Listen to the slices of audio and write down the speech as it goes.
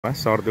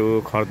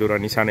सर्दु खर्दु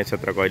र निसाने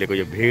क्षेत्रको अहिलेको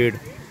यो भिड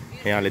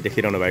यहाँले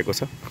देखिरहनु भएको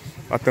छ,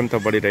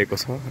 अत्यन्त बढिरहेको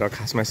छ र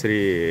खासमा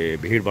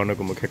यसरी भिड बढ्नुको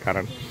मुख्य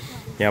कारण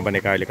यहाँ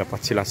बनेका अहिलेका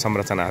पछिल्ला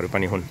संरचनाहरू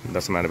पनि हुन्।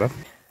 दर्शकमानव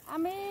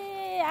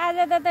आज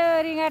त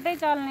रिङ्गाटै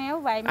चल्ने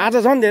हो भाइ। आज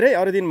झन् धेरै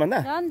अरू दिन भन्दा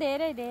झन्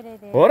धेरै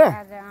धेरै हो र?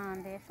 आज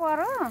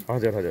पर्यो।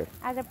 हजुर हजुर,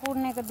 आज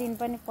पूर्णेको दिन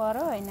पनि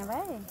पर्यो हैन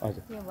भाइ?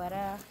 त्यो भएर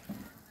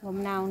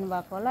घुम्न आउनु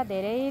भएको होला,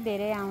 धेरै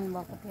धेरै आउनु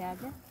भएको थियो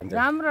आज।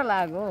 राम्रो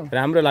लाग्यो।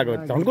 राम्रो लाग्यो।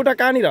 धनकुटा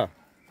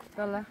कहाँनिर?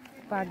 तल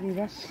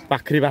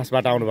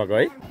पाखरीबासबाट आउनु भएको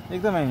है?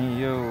 एकदमै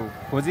यो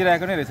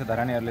खोजिरहेको नै रहेछ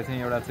धरानीहरूले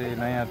चाहिँ एउटा चाहिँ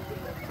नयाँ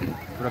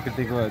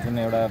प्रकृतिको जुन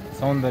एउटा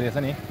सौन्दर्य छ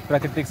नि,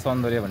 प्राकृतिक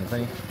सौन्दर्य भन्ने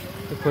चाहिँ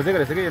त्यो खोजेको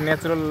रहेछ कि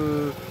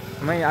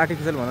नेचुरलमै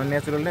आर्टिफिसियल भन्दा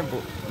नेचुरल नै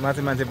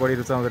मान्छे बढी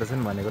रुचाउँदो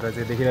रहेछन् भन्ने कुरा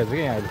चाहिँ देखिरहेको छ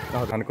कि यहाँ अहिले।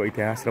 धरानको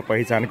इतिहास र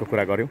पहिचानको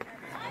कुरा गऱ्यौँ।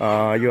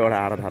 यो एउटा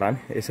आराधरान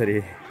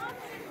यसरी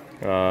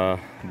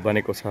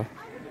बनेको छ,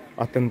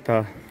 अत्यन्त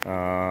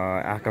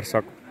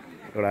आकर्षक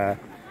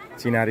एउटा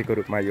चिनारीको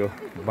रूपमा यो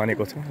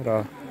बनेको छ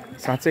र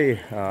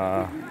साँच्चै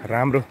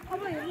राम्रो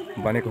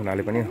बनेको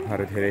हुनाले पनि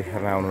अरू धेरै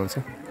हेर्न आउनुहुन्छ।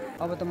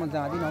 अब त म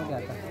जाँदिनँ हौ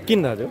त्यहाँ त। किन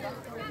दाजु?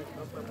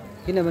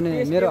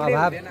 किनभने मेरो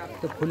अभाव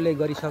त्यो फुलले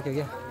गरिसक्यो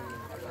क्या।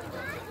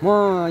 म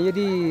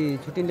यदि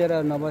छुट्टी लिएर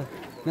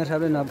मेरो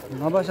साथले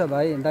नबस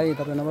भाइ, दाइ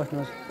तपाईँ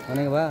नबस्नुहोस्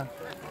भनेको भए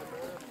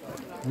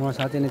म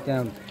साँच्चै नै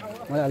त्यहाँ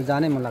मलाई अहिले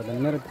जानै मन लाग्दैन,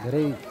 मेरो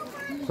धेरै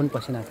खुन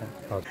पसिना छ।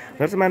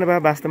 दर्शकमानव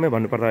वास्तवमै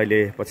भन्नुपर्दा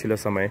अहिले पछिल्लो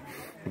समय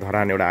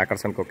धरान एउटा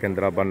आकर्षणको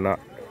केन्द्र बन्न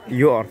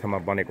यो अर्थमा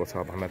बनेको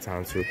छ भन्न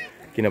चाहन्छु,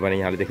 किनभने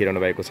यहाँले देखिरहनु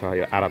भएको छ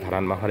यो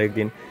आराधरानमा हरेक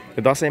दिन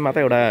दसैँमा त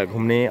एउटा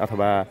घुम्ने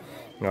अथवा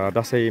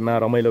दसैँमा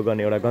रमाइलो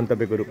गर्ने एउटा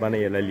गन्तव्यको रूपमा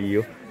नै यसलाई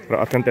लिइयो र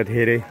अत्यन्त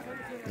धेरै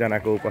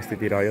जनाको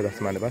उपस्थिति रह्यो।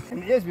 दर्शकमानव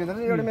यसभित्र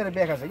चाहिँ एउटा मेरो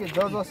व्याख्या छ कि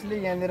जसले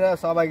यहाँनिर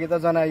सहभागिता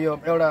जनायो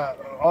एउटा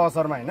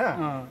अवसरमा होइन,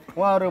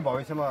 उहाँहरू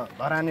भविष्यमा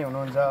धरानी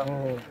हुनुहुन्छ,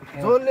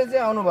 जसले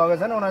चाहिँ आउनुभएको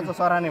छैन उनीहरू चाहिँ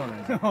सरानी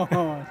हुनुहुन्छ।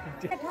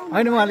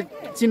 होइन उहाँले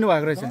चिन्नु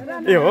भएको रहेछ।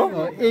 ए हो,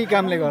 यही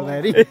कामले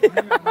गर्दाखेरि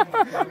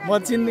म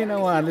चिन्दिनँ।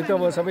 उहाँहरूले त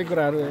अब सबै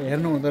कुराहरू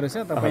हेर्नु हुँदो रहेछ।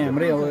 तपाईँ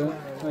हाम्रै अब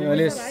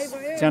अहिले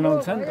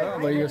च्यानल छ नि त,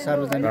 अब यो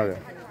सार्वजनिक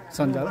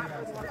सञ्जाल,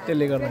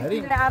 त्यसले गर्दाखेरि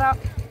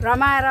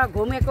रमाएर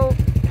घुमेको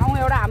ठाउँ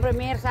एउटा हाम्रो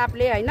मेयर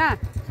साहबले होइन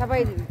सबै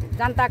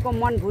जनताको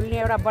मन भुल्ने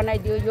एउटा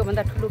बनाइदियो।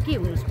 योभन्दा ठुलो के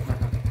हुनुसक्छ?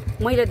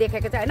 मैले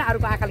देखेको चाहिँ होइन,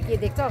 अरूको आँखाले के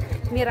देख्छ,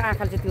 मेरो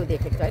आँखाले चाहिँ त्यो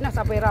देखेको छ होइन।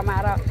 सबै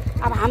रमाएर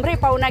अब हाम्रै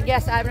पाहुना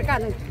गेस्ट आएर कहाँ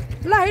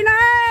ल होइन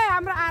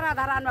हाम्रो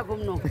आराधरानमा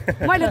घुम्नु।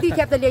 मैले 2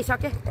 खेप त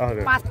ल्याइसकेँ,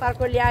 5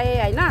 तारको ल्याएँ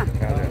होइन।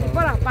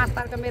 पर 5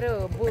 तारको मेरो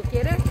के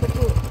अरे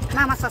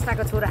मामा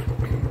सस्ताको छोरा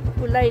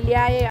उसलाई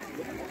ल्याएँ।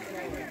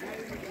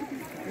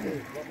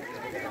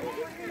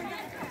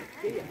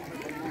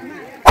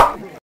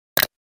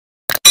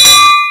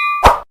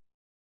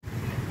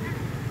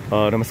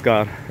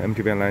 नमस्कार,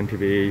 MTV online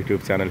TV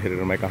YouTube channel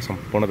हेरेर मैले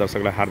सम्पूर्ण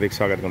दर्शकलाई हार्दिक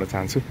स्वागत गर्न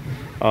चाहन्छु।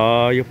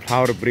 यो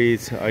फ्लावर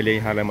ब्रिज अहिले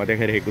यहाँलाई म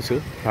देखाइरहेको छु।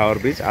 फ्लावर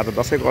ब्रिज आज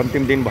दसैँको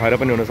अन्तिम दिन भएर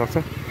पनि हुनसक्छ,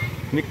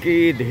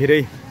 निकै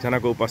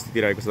धेरैजनाको उपस्थिति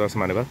रहेको छ।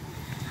 दर्शकमानव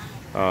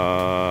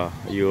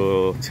यो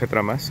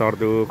क्षेत्रमा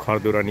सर्दु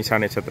खर्दु र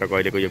निसाने क्षेत्रको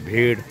अहिलेको यो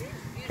भिड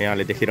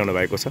यहाँले देखिरहनु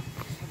भएको छ,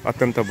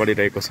 अत्यन्त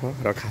बढिरहेको छ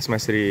र खासमा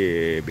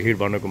यसरी भिड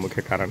बढ्नुको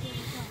मुख्य कारण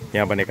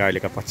यहाँ बनेका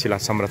अहिलेका पछिल्ला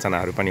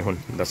संरचनाहरू पनि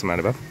हुन्।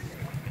 दर्शकमानव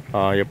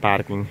यो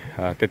पार्किङ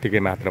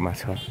त्यतिकै मात्रामा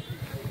छ,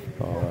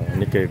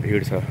 निकै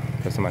भिड छ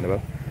दर्शकमानव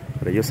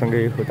र यो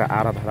सँगै उता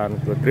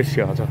आराधरानको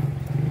दृश्य छ,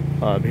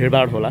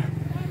 भिडभाड होला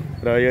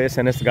र यो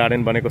एसएनएस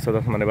गार्डन बनेको छ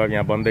दर्शकमानव,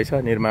 यहाँ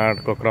बन्दैछ।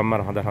 निर्माणको क्रममा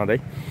रहँदै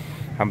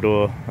हाम्रो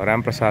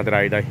रामप्रसाद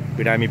राई दाई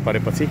बिरामी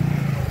परेपछि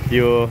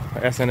यो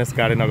एसएनएस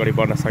गार्डन अगाडि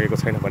बढ्न सकेको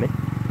छैन भने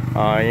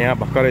यहाँ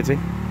भर्खरै चाहिँ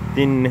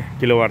 3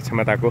 किलोवाट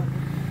क्षमताको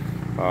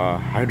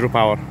हाइड्रो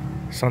पावर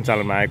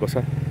सञ्चालनमा आएको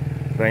छ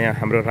र यहाँ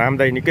हाम्रो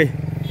रामदाई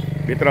निकै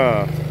भित्र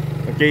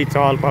केही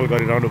चहल पहल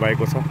गरिरहनु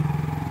भएको छ,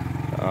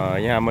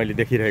 यहाँ मैले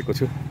देखिरहेको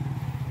छु।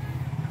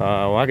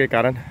 उहाँकै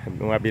कारण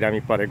उहाँ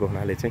बिरामी परेको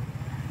हुनाले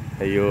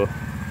चाहिँ यो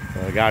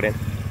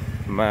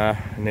गार्डनमा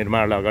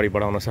निर्माणलाई अगाडि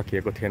बढाउन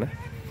सकिएको थिएन।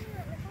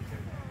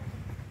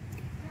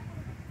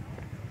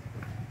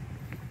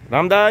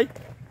 रामदाई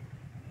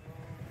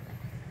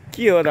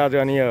के हो दाजु?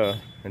 अनि यो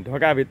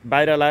ढोका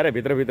बाहिर लाएर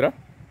भित्रभित्र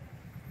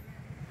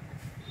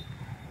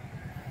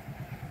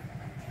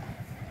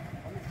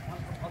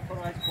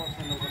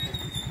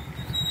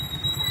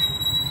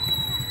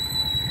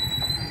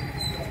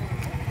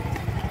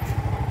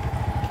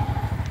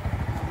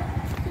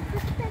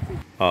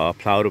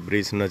फ्लावर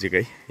ब्रिज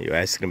नजिकै यो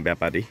आइसक्रिम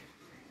व्यापारी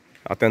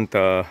अत्यन्त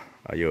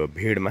यो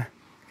भिडमा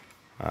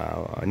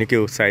निकै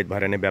उत्साहित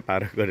भएर नै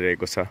व्यापार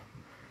गरिरहेको छ।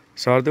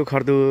 सर्दु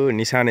खर्दु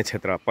निसाने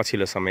क्षेत्र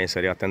पछिल्लो समय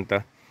यसरी अत्यन्त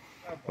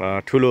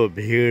ठुलो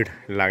भिड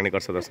लाग्ने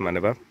गर्छ।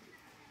 दर्शकमानव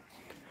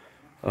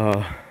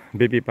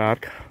बिपी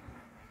पार्क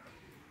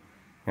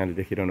यहाँले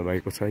देखिरहनु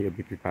भएको छ, यो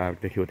बिपी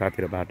पार्कदेखि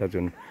उतातिरबाट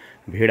जुन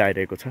भिड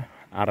आइरहेको छ,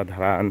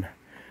 आराधरान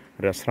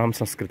र श्रम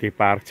संस्कृति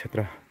पार्क क्षेत्र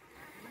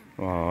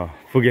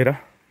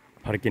पुगेर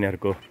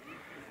फर्किनेहरूको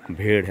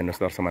भिड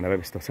हेर्नुहोस् दर्शकमानव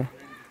यस्तो छ।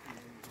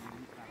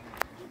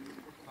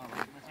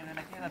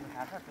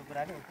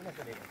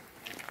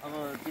 अब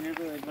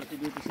तिनीहरूको एक वर्ष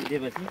ड्युटी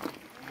सिधेपछि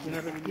यहाँलाई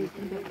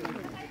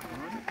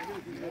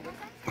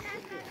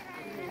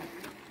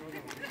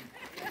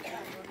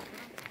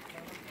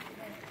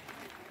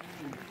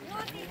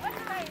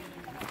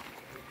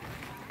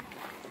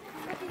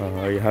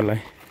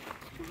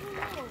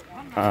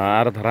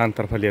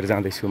आराधरानतर्फ लिएर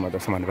जाँदैछु म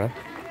दशमान भाइ।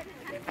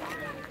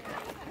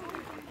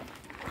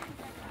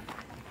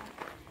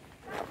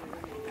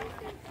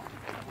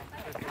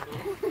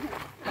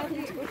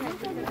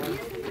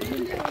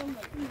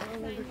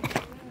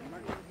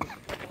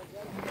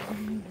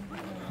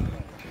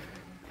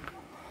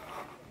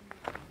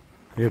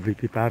 यो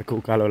बिपी पार्कको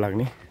उकालो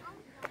लाग्ने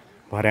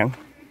भर्याङ,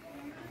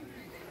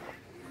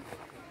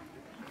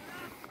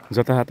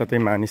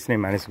 जताततै मानिस नै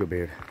मानिसको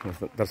भिड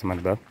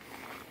दर्शमान भयो।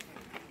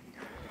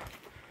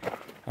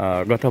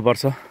 गत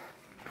वर्ष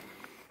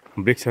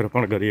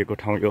वृक्षारोपण गरिएको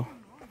ठाउँ यो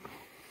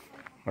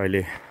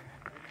अहिले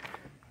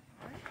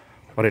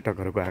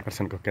पर्यटकहरूको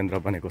आकर्षणको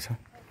केन्द्र बनेको छ।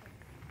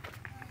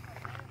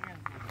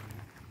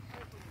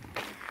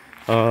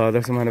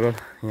 दर्शमान भयो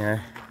यहाँ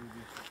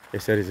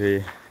यसरी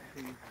चाहिँ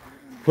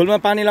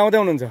फुलमा पानी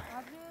लाउँदै हुनुहुन्छ,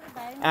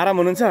 आराम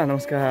हुनुहुन्छ?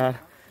 नमस्कार।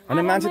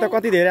 अनि मान्छे त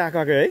कति धेरै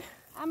आएको है?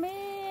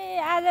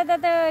 आज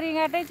त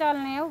रिङ्गाटै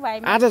चल्ने हौ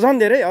भाइ। आज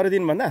झन् धेरै अरू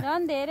दिनभन्दा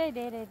झन् धेरै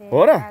धेरै धेरै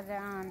हो र?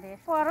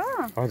 पर्यो।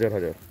 हजुर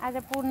हजुर। आज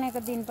पूर्णेको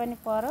दिन पनि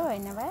पर्यो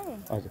होइन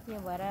भाइ? हजुर। त्यो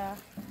भएर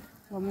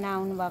घुम्न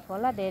आउनु भएको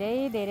होला,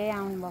 धेरै धेरै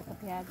आउनु भएको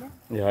थियो आज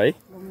है।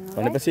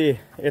 भनेपछि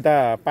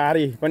यता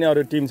पारी पनि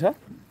अरू टिम छ?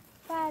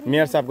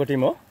 मेयर साहबको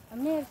टिम हो?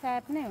 मेयर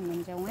साहब नै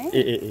हुनुहुन्छ उहाँ।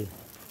 ए।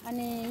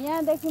 अनि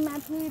यहाँदेखि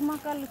माथि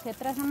मकल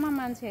क्षेत्रसम्म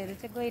मान्छेहरू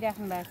चाहिँ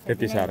गइराख्नु भएको छ।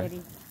 त्यति साह्रो?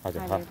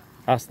 हजुर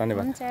हस्,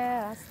 धन्यवाद।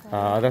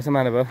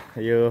 दर्शमान भयो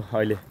यो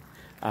अहिले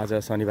आज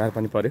शनिबार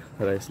पनि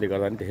पर्यो र यसले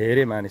गर्दा पनि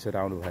धेरै मानिसहरू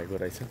आउनुभएको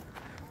रहेछ।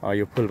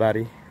 यो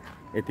फुलबारी,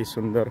 यति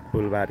सुन्दर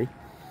फुलबारी,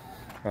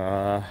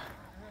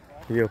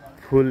 यो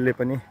फुलले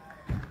पनि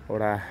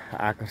एउटा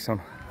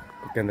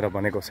आकर्षणको केन्द्र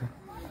बनेको छ।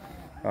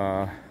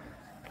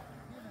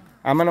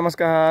 आमा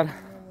नमस्कार।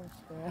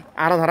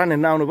 आराधरा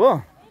हेर्न आउनुभयो?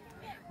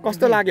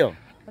 कस्तो लाग्यो?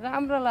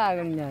 राम्रो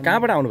लाग्यो नि।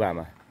 कहाँबाट आउनुभयो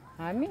आमा?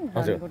 हामी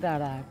हजुर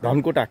धनकुटा।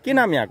 धनकुटा। के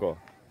नाम यहाँको?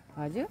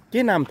 हजुर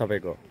के नाम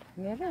तपाईँको?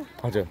 मेरो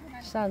हजुर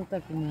शान्ता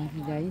कुमारी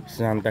राई।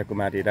 शान्ता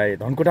कुमारी राई।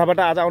 धनकुटाबाट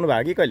आज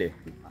आउनुभयो कि कहिले?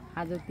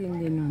 आज 3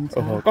 दिन हुन्छ।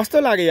 ओहो, कस्तो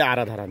लाग्यो यो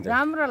आराधरा चाहिँ?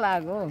 राम्रो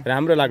लाग्यो।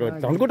 राम्रो लाग्यो।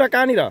 धनकुटा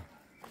कहाँनिर?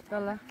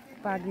 तल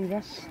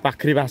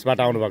पाखरीबासबाट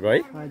आउनुभएको है?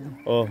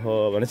 ओहो,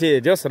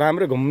 भनेपछि जस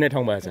राम्रो घुम्ने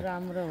ठाउँ भएछ।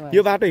 राम्रो भयो। यो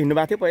बाटो हिँड्नु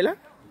भएको थियो पहिला?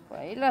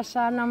 पहिला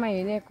सानोमा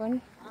हिँडेको नि।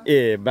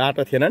 ए,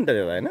 बाटो थिएन नि त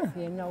त्यो होइन?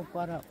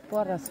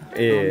 पर छ।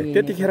 ए,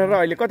 त्यतिखेर र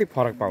अहिले कति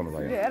फरक पाउनु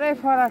भयो? धेरै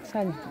फरक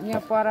छ नि।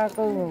 यहाँ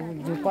परको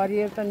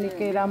झुपडीहरू त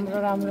निकै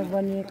राम्रो राम्रो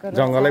बनिएको छ।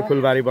 जङ्गलै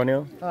फुलबारी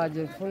बन्यो।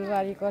 हजुर,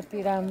 फुलबारी कति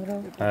राम्रो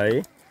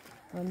है।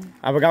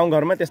 अब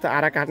गाउँघरमा त्यस्तो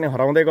आरा काट्ने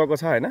हराउँदै गएको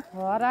छ होइन?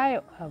 हरायो,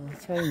 अब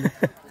छैन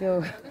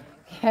त्यो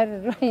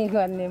रोइ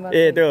गर्ने मात्रै।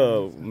 ए,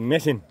 त्यो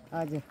मेसिन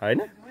हजुर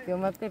होइन? त्यो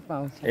मात्रै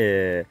पाउँछ।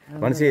 ए,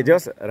 भनेपछि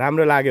जस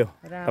राम्रो लाग्यो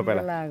राम्रो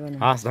तपाईँलाई? लाग्यो नि।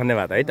 हस्,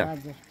 धन्यवाद है त।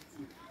 हजुर।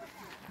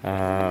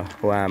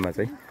 उहाँमा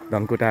चाहिँ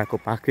धनकुटाको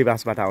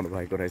पाखरीबासबाट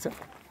आउनुभएको रहेछ।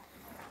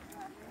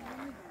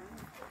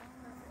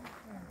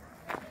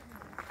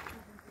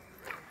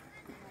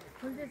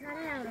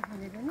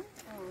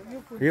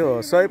 यो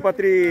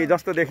सयपत्री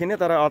जस्तो देखिने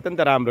तर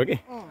अत्यन्त राम्रो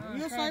कि।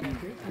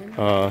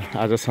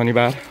 आज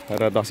शनिबार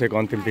र दसैँको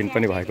अन्तिम दिन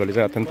पनि भएकोले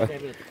चाहिँ अत्यन्त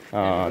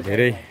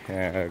धेरै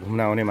घुम्न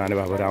आउने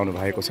महानुभावहरू आउनु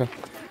भएको छ।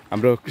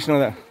 हाम्रो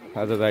कृष्ण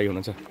आज दाई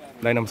हुनुहुन्छ।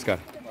 दाई नमस्कार।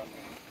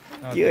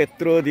 के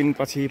यत्रो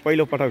दिनपछि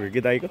पहिलो पटक हो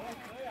कि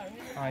दाईको?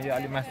 यो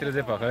अलि मास्तिर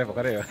चाहिँ भर्खरै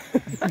हो।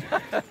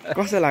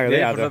 कस्तो लाग्यो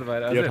आज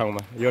यो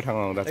ठाउँमा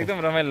आउँदा? एकदम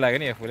रमाइलो लाग्यो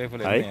नि, फुलै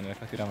हेर्न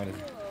कति रमाइलो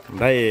छ।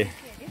 दाई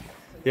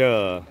यो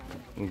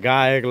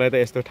गायकलाई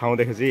त यस्तो ठाउँ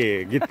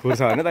देखेपछि गीत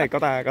फुर्छ होइन दाई?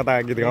 कता कता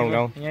गीत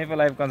गाउँ यहीँ पो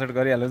लाइभ कन्सर्ट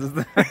गरिहाल्यो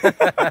जस्तो।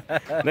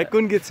 दाई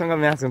कुन गीतसँग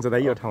म्याच हुन्छ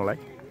दाई यो ठाउँलाई?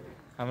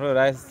 हाम्रो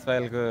राजेश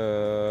पायलको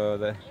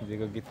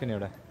जीको गीत थियो नि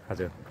एउटा।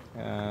 हजुर,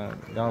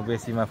 गाउँ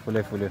बेसीमा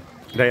फुले फुल्यो।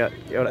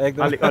 दाई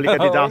एउटा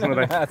अलिकति जाओस् न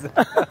दाई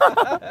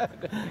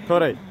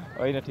थोरै।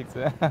 होइन ठिक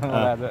छ।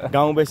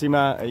 गाउँ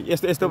बेसीमा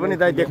यस्तो यस्तो पनि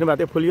दाइ देख्नु भएको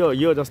थियो फुल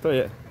यो जस्तो?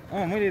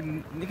 मैले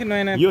निकै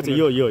नयाँ यो चाहिँ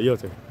यो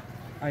चाहिँ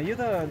यो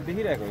त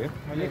देखिरहेको हो।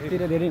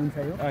 लेकतिर धेरै हुन्छ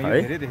यो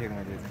धेरै देखेको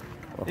मैले।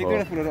 एक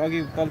दुईवटा फुलहरू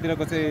अघि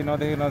तलतिरको चाहिँ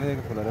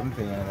नदेखेको फुलहरू पनि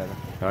थियो यहाँ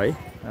है।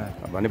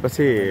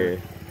 भनेपछि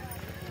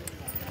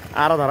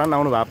आराधरा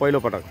आउनु भयो पहिलो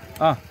पटक?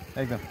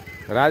 एकदम।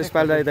 राजेश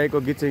पाल दाईको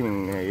गीत चाहिँ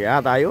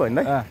याद आयो होइन?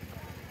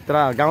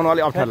 तर गाउन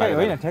अलिक अप्ठ्यारो लाग्यो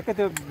होइन? ठ्याक्कै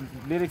त्यो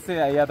लिरिक्स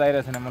चाहिँ याद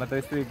आइरहेको छैन मलाई त।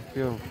 यस्तै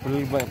त्यो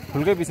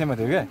फुलकै विषयमा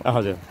थियो क्या।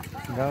 हजुर,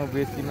 गाउँ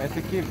बेसीमा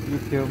यस्तो के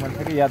गीत थियो मलाई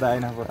ठ्याक्कै याद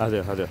आएन।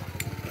 हजुर हजुर।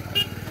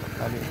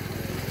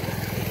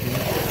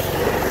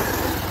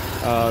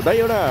 दाइ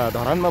एउटा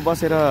धरानमा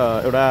बसेर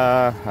एउटा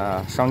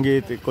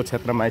सङ्गीतको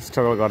क्षेत्रमा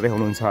स्ट्रगल गर्दै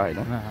हुनुहुन्छ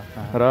होइन?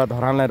 र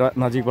धरानलाई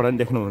नजिकबाट पनि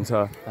देख्नुहुन्छ।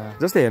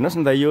 जस्तै हेर्नुहोस्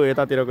न दाइ, यो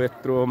यतातिरको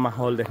यत्रो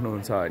माहौल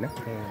देख्नुहुन्छ होइन?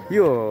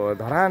 यो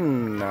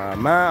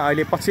धरानमा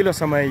अहिले पछिल्लो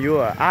समय यो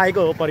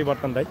आएको हो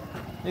परिवर्तन दाइ?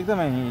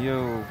 एकदमै यो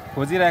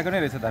खोजिरहेको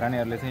नै रहेछ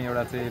धरानीहरूले चाहिँ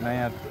एउटा चाहिँ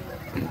नयाँ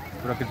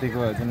प्रकृतिको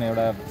जुन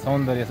एउटा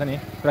सौन्दर्य छ नि,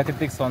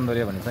 प्राकृतिक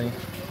सौन्दर्य भने चाहिँ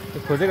त्यो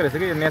खोजेको रहेछ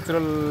कि यो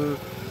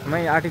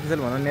नेचुरलमै आर्टिफिसियल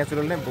भन्दा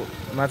नेचुरल नै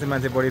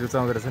मान्छे बढी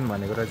रुचाउँदो रहेछन्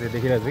भन्ने कुरा चाहिँ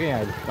देखिरहेको छ कि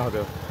अहिले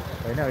हजुर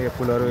होइन यो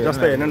फुलहरू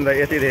जस्तै हेर्नु नि त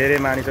यति धेरै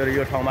मानिसहरू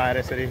यो ठाउँमा आएर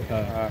यसरी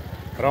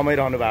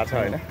रमाइरहनु भएको छ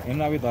होइन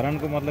हेर्नु अब यो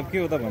धरानको मतलब के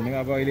हो त भन्ने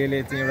अब अहिले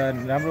चाहिँ एउटा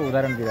राम्रो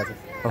उदाहरण दिइरहेको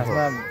छ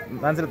खासमा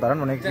मान्छेले धरान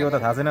भनेको के हो त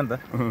थाहा छैन नि त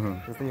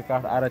जस्तै यो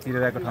काठ आएर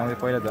चिरिरहेको ठाउँ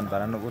पहिला झन्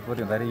धरान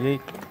उत्पत्ति हुँदाखेरि यही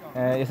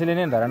यसैले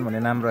नै धरान भन्ने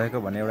नाम रहेको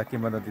भन्ने एउटा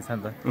किंवदन्ती छ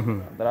नि त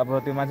तर अब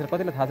त्यो मान्छेले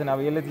कतिले थाहा छैन अब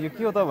यसले चाहिँ यो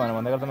के हो त भनेर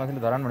भन्दा गर्दा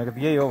मान्छेले धरान भनेको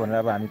यही हो भनेर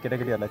अब हामी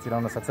केटाकेटीहरूलाई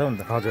चिराउन सक्छौँ नि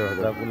त हजुर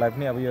र उसलाई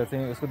पनि अब यो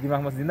चाहिँ उसको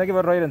दिमागमा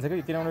जिन्दगीभर रहिरहन्छ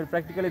कि किनभने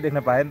प्र्याक्टिकली देख्न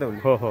पायो नि त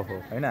उसले हो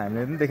होइन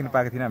हामीले पनि देख्न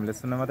पाएको थिएन हामीले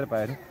सुन्न मात्रै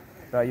पायो नि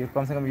र यो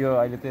कमसेकम यो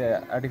अहिले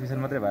चाहिँ आर्टिफिसियल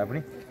मात्रै भए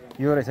पनि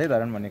यो रहेछ है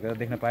धरान भन्ने कुरा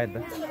देख्न पायो नि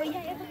त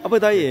अब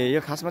दाइ यो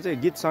खासमा चाहिँ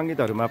गीत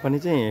सङ्गीतहरूमा पनि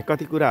चाहिँ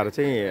कति कुराहरू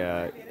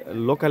चाहिँ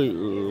लोकल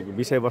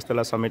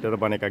विषयवस्तुलाई समेटेर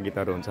बनेका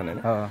गीतहरू हुन्छन् होइन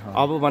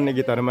अब बन्ने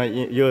गीतहरूमा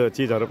यो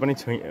चिजहरू पनि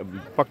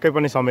पक्कै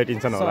पनि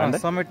समेटिन्छन् होला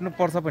समेट्नु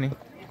पर्छ पनि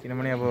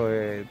किनभने अब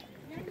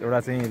एउटा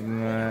चाहिँ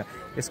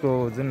यसको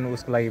जुन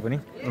उसको लागि पनि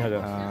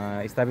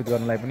स्थापित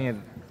गर्नलाई पनि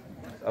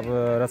अब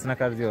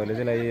रचनाकारज्यूहरूले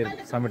चाहिँ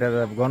यसलाई समेटेर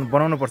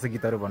बनाउनुपर्छ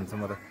गीतहरू भन्छु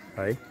म त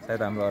है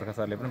सायद हाम्रो हर्का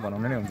सरले पनि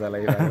बनाउनु नै हुन्छ होला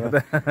यो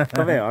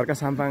तपाईँ हर्का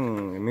साम्पाङ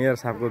मेयर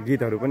साहबको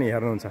गीतहरू पनि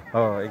हेर्नुहुन्छ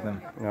हो एकदम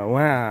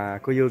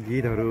उहाँको यो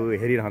गीतहरू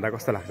हेरिरहँदा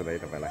कस्तो लाग्छ दाइ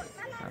तपाईँलाई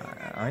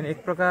होइन एक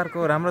प्रकारको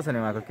राम्रो छ नि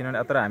उहाँको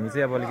किनभने तर हामी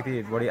चाहिँ अब अलिकति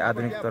बढी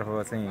आधुनिकतर्फ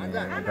चाहिँ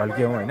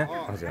ढल्क्यौँ होइन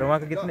र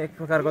उहाँको गीत पनि एक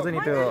प्रकारको चाहिँ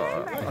नि त्यो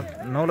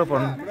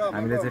नौलोपन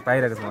हामीले चाहिँ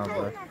पाइरहेको छौँ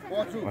उहाँबाट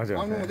हजुर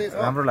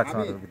राम्रो लाग्छ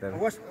उहाँको गीतहरू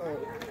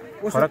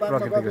फरक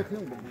प्रकृतिको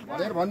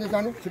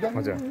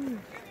हजुर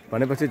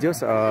भनेपछि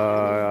जोस्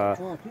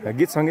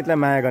गीत सङ्गीतलाई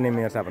माया गर्ने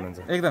मेयर साहब हुनुहुन्छ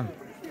एकदम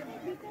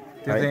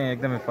त्यो चाहिँ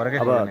एकदमै फरकै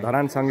अब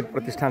धरान सङ्गीत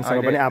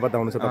प्रतिष्ठानसँग पनि आबद्ध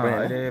हुनुहुन्छ तपाईँ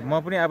अहिले म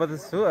पनि आबद्ध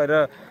छु र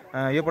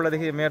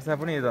योपल्टदेखि मेयर साहब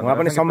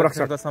पनि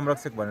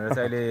संरक्षक भनेर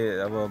चाहिँ अहिले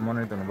अब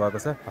मनोनित हुनुभएको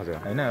छ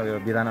होइन यो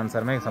विधान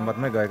अनुसारमै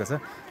सम्बन्धमै गएको छ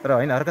तर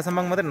होइन हर्का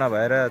सम्बन्ध मात्रै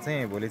नभएर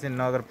चाहिँ भोलि चाहिँ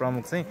नगर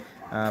प्रमुख चाहिँ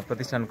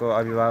प्रतिष्ठानको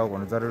अभिभावक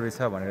हुनु जरुरी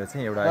छ भनेर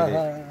चाहिँ एउटा अहिले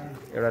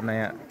एउटा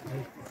नयाँ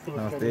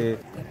नमस्ते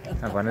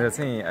भनेर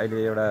चाहिँ अहिले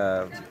एउटा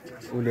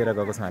ऊ लिएर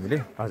गएको छौँ हामीले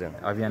हजुर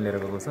अभियान लिएर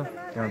गएको छौँ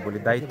किनभने भोलि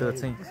दायित्व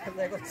चाहिँ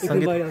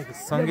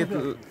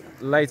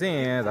सङ्गीतलाई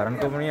चाहिँ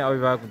धरानको पनि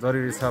अभिभावक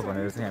जरुरी छ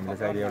भनेर चाहिँ हामीले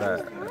चाहिँ अहिले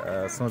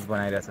एउटा सोच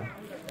बनाइरहेको छौँ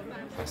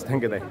हस्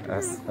थ्याङ्क यू दाइ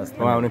हस्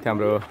उहाँ आउनु थियो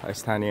हाम्रो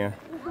स्थानीय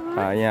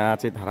यहाँ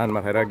चाहिँ धरानमा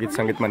भएर गीत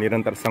सङ्गीतमा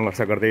निरन्तर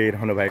सङ्घर्ष गर्दै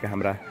रहनुभएका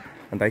हाम्रा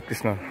दाइ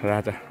कृष्ण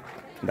राजा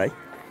दाइ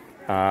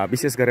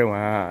विशेष गरेर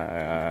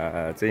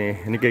उहाँ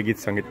चाहिँ निकै गीत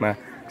सङ्गीतमा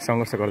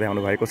सङ्घर्ष गर्दै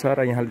आउनुभएको छ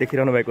र यहाँले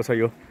देखिरहनु भएको छ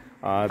यो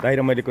दाइ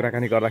र मैले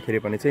कुराकानी गर्दाखेरि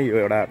पनि चाहिँ यो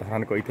एउटा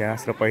धरानको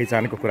इतिहास र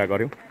पहिचानको कुरा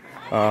गऱ्यौँ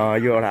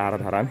यो एउटा आरा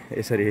धरान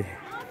यसरी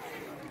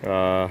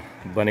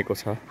बनेको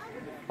छ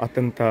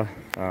अत्यन्त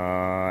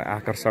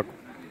आकर्षक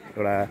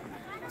एउटा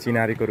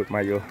चिनारीको रूपमा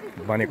यो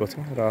बनेको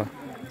छ र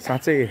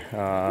साँच्चै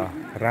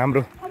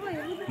राम्रो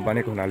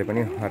बनेको हुनाले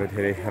पनि उहाँहरू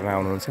धेरै हेर्न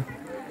आउनुहुन्छ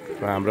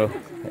र हाम्रो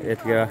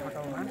यतिका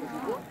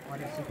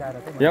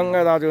यङ्ग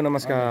दाजु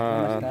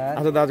नमस्कार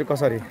आज दाजु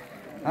कसरी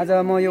आज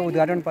म यो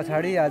उद्घाटन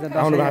पछाडि आज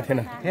आउनु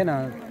भएको थिएन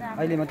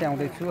अहिले मात्रै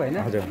आउँदैछु होइन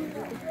हजुर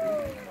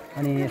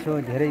अनि यसो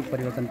धेरै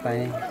परिवर्तन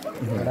पाएँ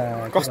एउटा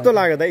कस्तो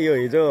लाग्यो दाइ यो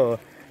हिजो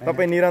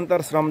तपाईँ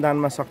निरन्तर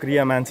श्रमदानमा सक्रिय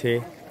मान्छे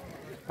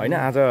होइन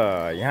आज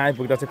यहाँ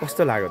आइपुग्दा चाहिँ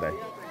कस्तो लाग्यो दाइ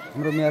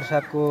हाम्रो मेयर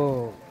साहबको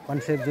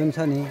कन्सेप्ट जुन छ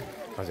नि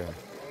हजुर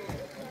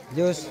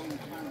जोस्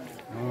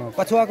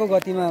पछुवाको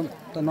गतिमा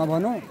त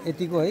नभनौँ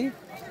यतिको है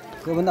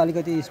त्योभन्दा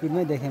अलिकति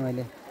स्पिडमै देखेँ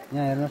मैले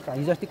यहाँ हेर्नुहोस्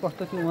हिजो अस्ति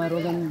कस्तो थियो उहाँ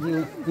रोजनजी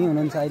यहीँ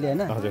हुनुहुन्छ अहिले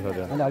होइन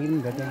मैले अघि पनि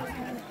भेटेँ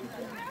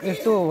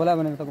यस्तो होला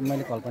भनेर त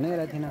मैले कल्पनै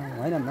गरेको थिइनँ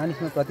होइन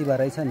मानिसमा प्रतिभा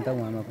रहेछ नि त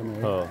उहाँमा पनि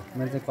है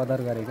मैले चाहिँ कदर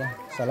गरेँ क्या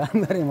सलाम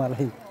गरेँ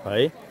मलाई है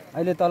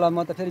अहिले तल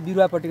म त फेरि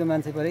बिरुवापट्टिको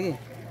मान्छे परेँ कि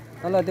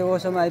तल त्यो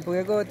ओसोमा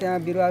आइपुगेको त्यहाँ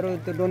बिरुवाहरू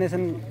त्यो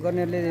डोनेसन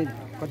गर्नेहरूले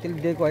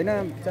कतिले दिएको होइन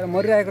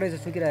मरिरहेको रहेछ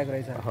सुकिरहेको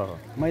रहेछ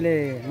मैले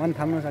मन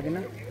थाम्न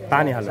सकिनँ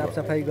पानी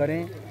साफसफाइ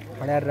गरेँ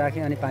खडाएर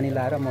राखेँ अनि पानी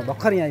लाएर म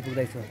भर्खर यहाँ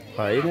आइपुग्दैछु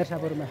मेयर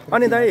साहबहरूमा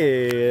अनि दाइ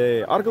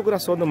अर्को कुरा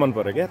सोध्नु मन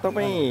पर्यो क्या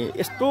तपाईँ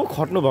यस्तो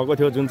खट्नु भएको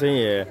थियो जुन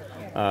चाहिँ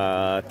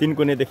 3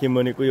 कुनेदेखि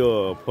मुनिको यो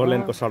 4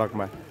 लेनको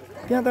सडकमा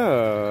त्यहाँ त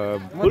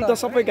फुल त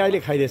सबै गाईले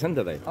खाइदिएछ नि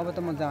त दाइ अब त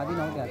म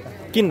जाँदिनँ हौ त्यहाँ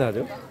त किन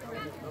दाजु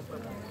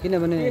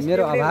किनभने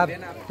मेरो अभाव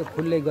त्यो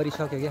फुलले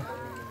गरिसक्यो क्या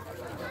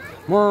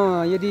म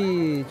यदि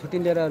छुट्टी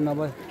लिएर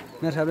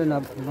मेयर साहबले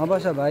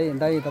नबस भाइ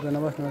दाइ तपाईँ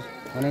नबस्नुहोस्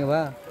भनेको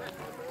भए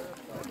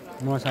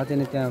म साथै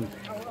नै त्यहाँ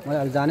मलाई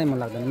अहिले जानै मन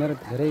लाग्दैन मेरो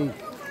धेरै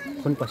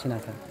खुन पसिना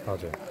छ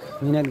हजुर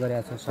मिहिनेत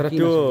गरेको छु तर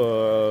त्यो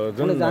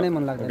जुन जानै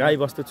मन लाग्दैन गाई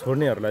बस्तु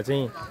छोड्नेहरूलाई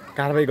चाहिँ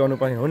कारबाही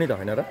गर्नुपर्ने हो नि त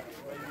होइन र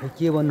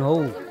के भन्नु हौ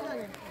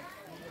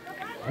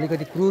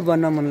अलिकति क्रूर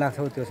बन्न मन लाग्छ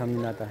हौ त्यो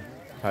सम्झिँदा त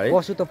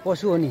पशु त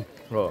पशु हो नि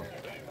हो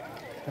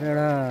र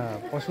एउटा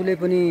पशुले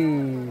पनि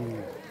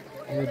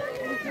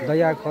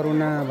दया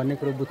करुणा भन्ने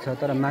कुरो बुझ्छ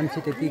तर मान्छे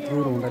त्यति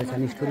क्रूर हुँदो रहेछ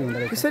निष्ठुरी हुँदो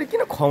रहेछ त्यसरी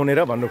किन खुवाउने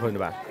र भन्नु खोज्नु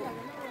भयो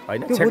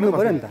होइन त्यो बुझ्नु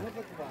पऱ्यो नि त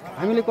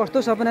हामीले कस्तो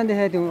सपना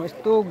देखाएको थियौँ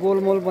यस्तो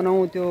गोलमोल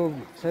बनाऊँ त्यो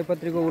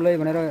सयपत्रीको उलै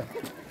भनेर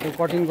त्यो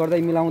कटिङ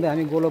गर्दै मिलाउँदै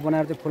हामी गोलो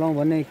बनाएर चाहिँ फुलाउँ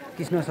भन्ने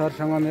कृष्ण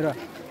सरसँग मेरो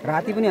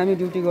राति पनि हामी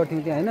ड्युटी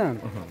गर्थ्यौँ त्यहाँ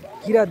होइन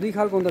किरा दुई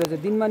खालको हुँदो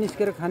रहेछ दिनमा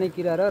निस्केर खाने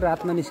किरा र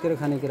रातमा निस्केर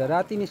खाने किरा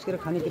राति निस्केर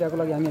खाने किराको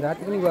लागि हामी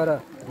राति पनि गएर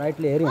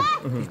लाइटले हेऱ्यौँ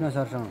कृष्ण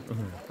सरसँग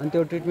अनि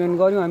त्यो ट्रिटमेन्ट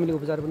गऱ्यौँ हामीले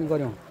उपचार पनि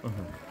गऱ्यौँ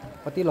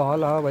कति लह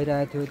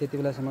भइरहेको थियो त्यति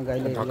बेलासम्म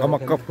गाईले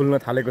ढकमक्क फुल्न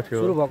थालेको थियो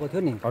सुरु भएको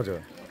थियो नि हजुर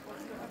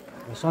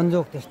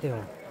संजोग त्यस्तै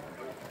हो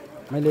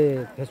मैले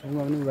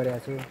फेसबुकमा पनि गरेको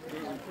छु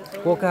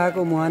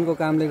कोकाको मुहानको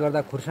कामले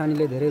गर्दा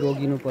खुर्सानीले धेरै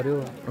रोगिनु पर्यो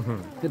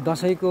त्यो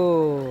दसैँको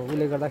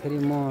उसले गर्दाखेरि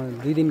म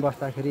 2 दिन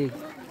बस्दाखेरि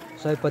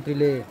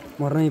सयपत्रीले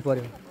मर्नै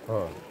पर्यो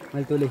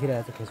मैले त्यो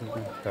लेखिरहेको छु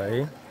फेसबुकमा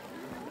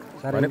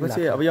है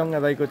भनेपछि अब यङ्गा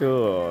दाईको त्यो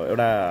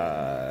एउटा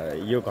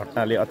यो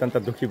घटनाले अत्यन्त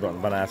दुःखी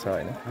बनाएको छ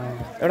होइन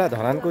एउटा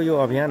धरानको यो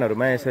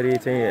अभियानहरूमा यसरी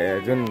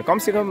चाहिँ जुन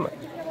कमसेकम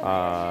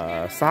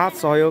साथ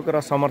सहयोग र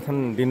समर्थन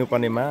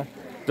दिनुपर्नेमा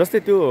जस्तै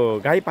त्यो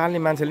गाई पाल्ने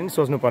मान्छेले नि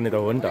सोच्नुपर्ने त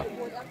हो नि त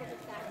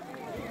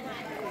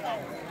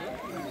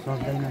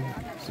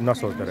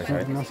नसोच्दो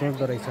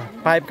रहेछ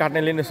पाइप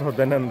काट्नेले नि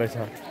सोच्दैनन् रहेछ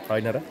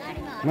होइन र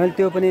मैले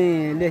त्यो पनि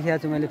लेखेको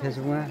छु मैले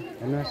फेसबुकमा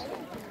हेर्नुहोस्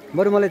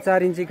बरु मलाई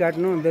 4 इन्ची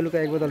काट्नु बेलुका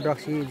 1 बोतल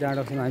रक्सी जहाँ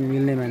रक्सीमा हामी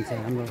मिल्ने मान्छे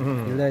हाम्रो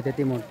हृदय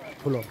त्यति म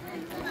ठुलो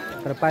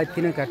तर पाइप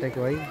किन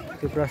काटेको है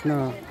त्यो प्रश्न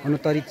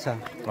अनुत्तरित छ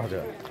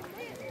हजुर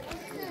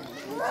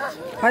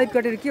पाइप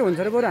काटेर के हुन्छ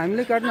र बरु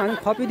हामीले काट्नु हामी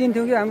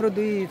खपिदिन्थ्यौँ कि हाम्रो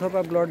 2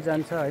 थोपा ब्लड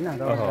जान्छ होइन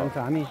रगत जान्छ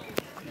हामी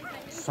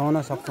सहन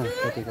सक्छौँ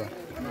त्यतिको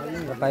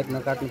र पाइप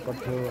नकाट्नु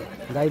पर्थ्यो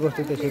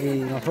गाईबस्तु त्यसरी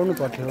नछोड्नु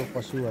पर्थ्यो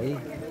पशु है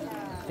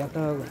त्यहाँ त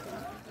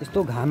यस्तो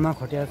घाममा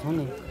खटिया छौँ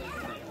नि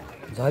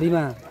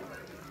झरीमा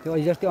त्यो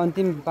जस्तै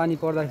अन्तिम पानी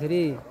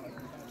पर्दाखेरि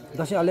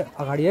दसैँ अलि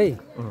अगाडि है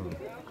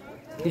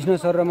कृष्ण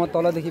सर र म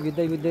तलदेखि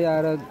बित्दै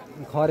आएर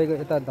खरेको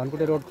यता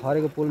धनकुटे रोड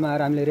खरेको पुलमा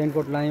आएर हामीले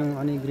रेनकोट लायौँ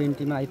अनि ग्रिन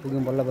टीमा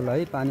आइपुग्यौँ बल्ल बल्ल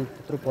है पानी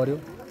त्यत्रो पर्यो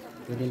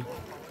त्यो दिन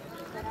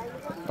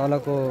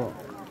तलको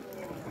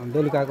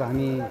बेलुकाको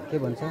हामी के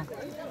भन्छ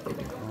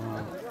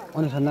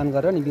अनुसन्धान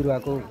गरेर नि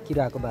बिरुवाको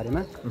किराको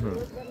बारेमा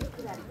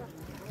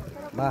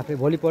बाफे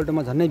भोलिपल्ट म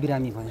झन्नै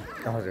बिरामी भएँ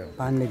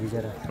पानीले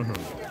भिजेर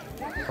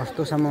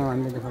कस्तोसम्म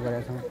हामीले दुःख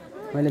गरेका छौँ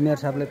मैले मेयर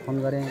साहबलाई फोन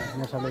गरेँ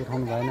मेयर साहबले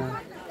उठाउनु भएन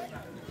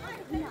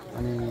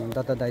अनि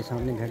दत्त दाईसँग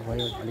पनि भेट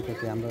भयो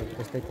अलिकति हाम्रो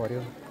त्यस्तै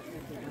पर्यो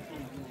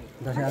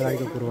दसैँ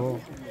अगाडिको कुरो हो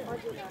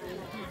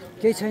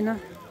केही छैन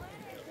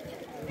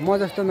म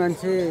जस्तो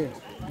मान्छे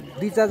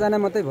 2-4 जना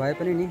मात्रै भए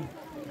पनि नि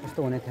त्यस्तो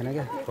हुने थिएन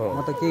क्या म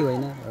त केही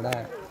होइन एउटा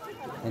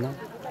होइन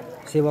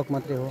सेवक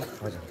मात्रै हो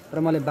हजुर तर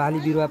मैले बाली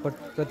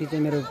बिरुवाप्रति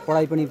चाहिँ मेरो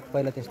पढाइ पनि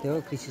पहिला त्यस्तै हो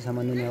कृषि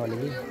सम्बन्धी नै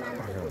अलिअलि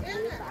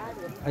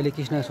अहिले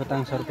कृष्ण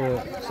सोताङ सरको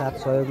साथ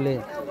सहयोगले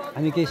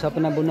हामी केही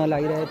सपना बुन्न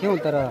लागिरहेका थियौँ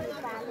तर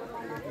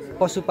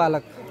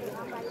पशुपालक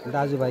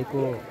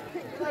दाजुभाइको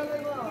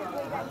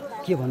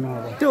के भन्नु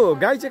अब त्यो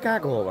गाई चाहिँ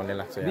कहाँको हो भन्ने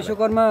लाग्छ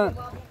विश्वकर्मा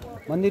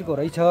मन्दिरको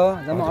रहेछ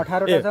जम्मा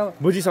 18वटा छ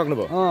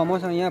बुझिसक्नुभयो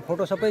मसँग यहाँ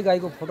फोटो सबै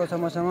गाईको फोटो छ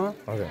मसँग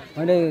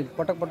मैले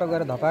पटक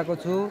गएर धपाएको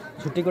छु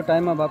छुट्टीको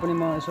टाइममा भए पनि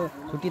म यसो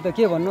छुट्टी त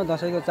के भन्नु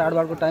दसैँको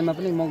चाडबाडको टाइममा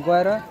पनि म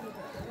गएर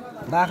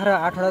बाख्रा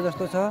 8वटा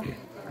जस्तो छ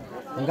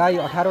गाई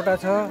 18वटा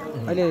छ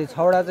अहिले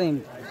 6वटा चाहिँ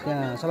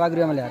त्यहाँ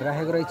सभागृहमा ल्याएर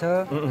राखेको रहेछ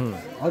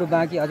अरू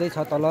बाँकी अझै छ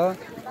तल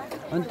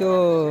अनि त्यो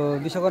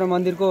विश्वकर्मा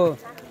मन्दिरको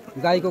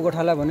गाईको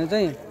गोठाला भने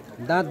चाहिँ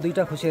दाँत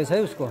 2टा खुसिएको छ है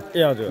उसको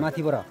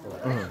माथिबाट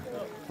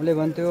उसले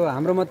भन्थ्यो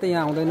हाम्रो मात्रै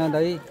यहाँ आउँदैन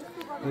दाइ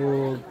यो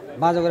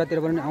बाँझोगरातिर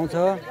पनि आउँछ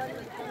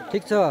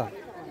ठिक छ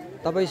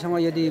तपाईँसँग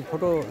यदि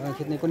फोटो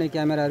खिच्ने कुनै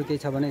क्यामेराहरू केही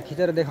छ भने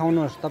खिचेर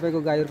देखाउनुहोस् तपाईँको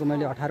गाईहरूको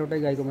मैले 18वटै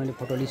गाईको मैले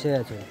फोटो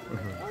लिइसकेको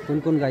छु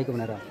कुन गाईको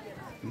भनेर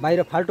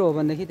बाहिर फाल्टो हो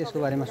भनेदेखि त्यसको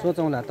बारेमा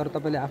सोचौँला तर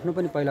तपाईँले आफ्नो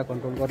पनि पहिला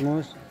कन्ट्रोल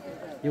गर्नुहोस्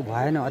यो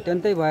भएन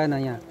अत्यन्तै भएन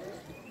यहाँ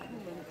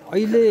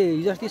अहिले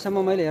हिजोअस्तिसम्म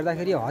मैले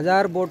हेर्दाखेरि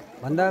 1000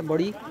 बोटभन्दा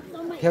बढी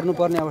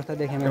फेर्नुपर्ने अवस्था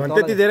देखेँ मैले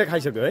त्यति धेरै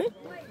खाइसक्यो है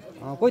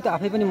कोही त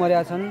आफै पनि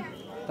मरेका छन्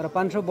तर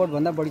 500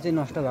 बोटभन्दा बढी चाहिँ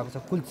नष्ट भएको छ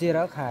कुल्चिएर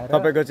खाएर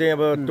तपाईँको चाहिँ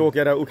अब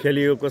टोकेर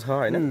उखेलिएको छ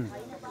होइन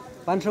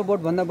 500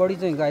 बोटभन्दा बढी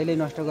चाहिँ गाईले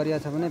नष्ट गरिएको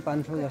छ भने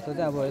 500 जस्तो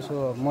चाहिँ अब यसो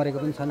मरेको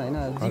पनि छन् होइन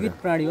जीवित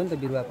प्राणी हो नि त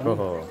बिरुवा पनि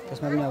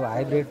त्यसमा पनि अब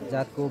हाइब्रिड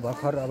जातको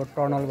भर्खर अब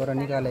टर्नलबाट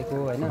निकालेको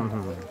होइन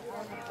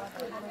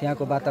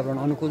त्यहाँको वातावरण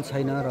अनुकूल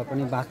छैन र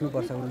पनि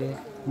बाँच्नुपर्छ उसले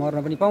मर्न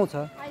पनि पाउँछ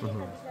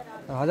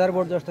 1000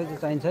 बोट जस्तो चाहिँ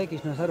चाहिन्छ है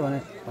कृष्ण सर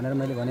भनेर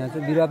मैले भनेको छु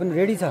बिरुवा पनि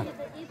रेडी छ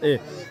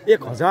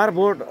 1000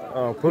 बोट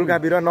फुलका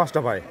बिरुवा नष्ट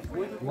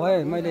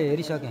भए मैले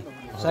हेरिसकेँ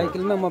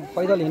साइकलमा म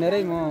पैदल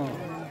हिँडेरै म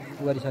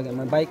गरिसकेँ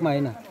म बाइकमा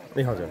होइन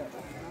हजुर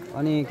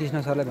अनि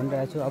कृष्ण सरलाई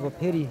भनिरहेको छु अब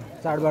फेरि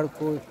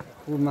चाडबाडको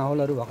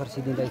माहौलहरू भर्खर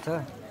सिद्धिँदैछ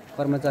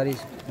कर्मचारी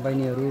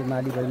बहिनीहरू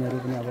माली बहिनीहरू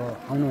पनि अब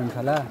आउनुहुन्छ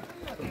होला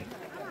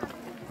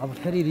अब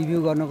फेरि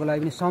रिभ्यू गर्नको लागि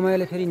पनि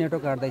समयले फेरि नेटो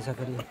काट्दैछ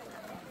फेरि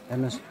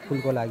हेर्नुहोस्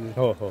फुलको लागि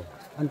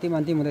अन्तिम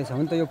हुँदैछ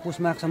हुन त यो पुष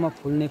माघसम्म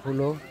फुल्ने फुल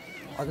हो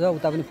अझ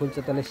उता पनि फुल्छ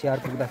त्यसले स्याहार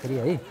पुग्दाखेरि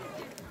है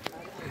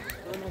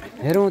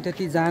हेरौँ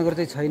त्यति जाँगर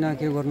चाहिँ छैन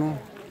के गर्नु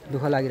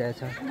दुःख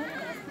लागिरहेछ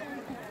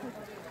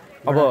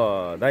अब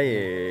दाइ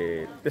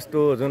त्यस्तो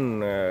जुन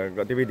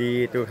गतिविधि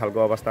त्यो खालको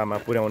अवस्थामा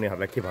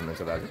पुर्याउनेहरूलाई के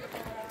भन्नुहुन्छ दाजु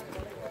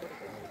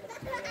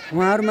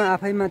उहाँहरूमा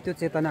आफैमा त्यो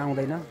चेतना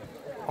आउँदैन,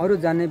 अरू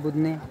जान्ने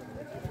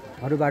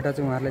बुझ्नेहरूबाट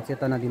चाहिँ उहाँहरूलाई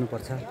चेतना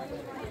दिनुपर्छ।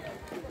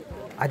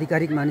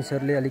 आधिकारिक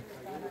मानिसहरूले अलिक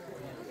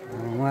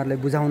उहाँहरूलाई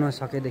बुझाउन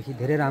सकेदेखि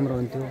धेरै राम्रो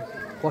हुन्थ्यो।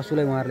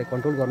 पशुलाई उहाँहरूले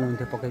कन्ट्रोल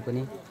गर्नुहुन्थ्यो पक्कै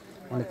पनि,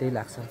 मलाई त्यही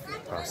लाग्छ।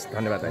 हस्,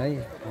 धन्यवाद है।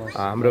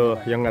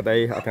 हाम्रो यङ्गा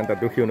दाई अत्यन्त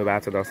दुःखी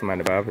हुनुभएको छ दर्शक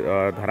महानुभाव।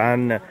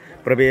 धरान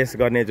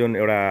प्रवेश गर्ने जुन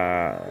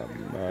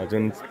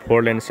 4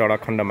 लेन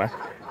सडक खण्डमा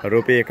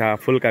रोपिएका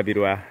फुलका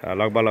बिरुवा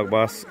लगभग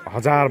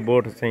 1000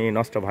 बोट चाहिँ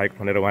नष्ट भएको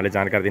भनेर उहाँले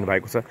जानकारी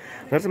दिनुभएको छ।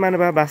 दर्शक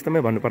महानुभाव,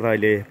 वास्तवमै भन्नुपर्दा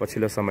अहिले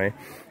पछिल्लो समय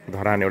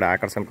धरान एउटा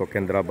आकर्षणको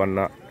केन्द्र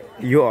बन्न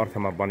यो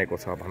अर्थमा बनेको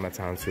छ भन्न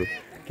चाहन्छु।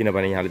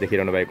 किनभने यहाँले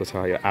देखिरहनु भएको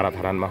छ यो आरा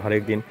धरानमा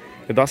हरेक दिन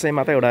यो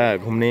दसैँमा त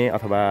एउटा घुम्ने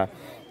अथवा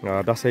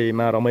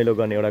दसैँमा रमाइलो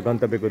गर्ने एउटा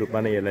गन्तव्यको रूपमा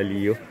नै यसलाई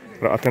लिइयो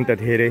र अत्यन्त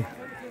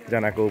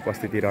धेरैजनाको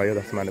उपस्थिति रह्यो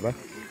दर्शक महानुभाव।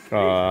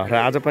 र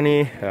आज पनि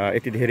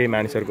यति धेरै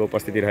मानिसहरूको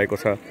उपस्थिति रहेको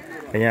छ।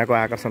 यहाँको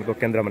आकर्षणको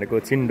केन्द्र भनेको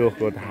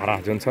चिन्डोको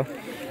धारा जुन छ,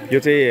 यो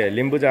चाहिँ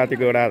लिम्बू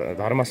जातिको एउटा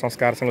धर्म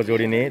संस्कारसँग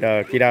जोडिने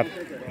र किराँत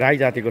राई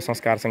जातिको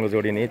संस्कारसँग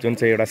जोडिने जुन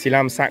चाहिँ एउटा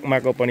सिलाम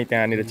साक्माको पनि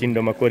त्यहाँनिर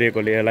चिन्डोमा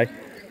कोरिएकोले यसलाई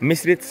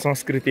मिश्रित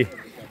संस्कृति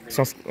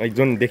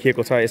जुन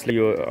देखिएको छ। यसले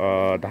यो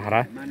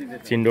धारा,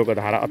 चिन्डोको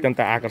धारा अत्यन्त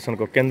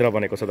आकर्षणको केन्द्र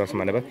बनेको छ दर्शक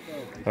महानुभाव।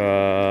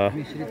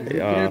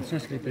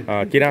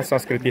 किराँत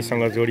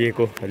संस्कृतिसँग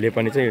जोडिएकोले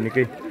पनि चाहिँ यो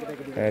निकै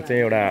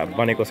चाहिँ एउटा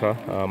बनेको छ।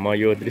 म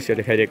यो दृश्य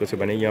देखाइरहेको छु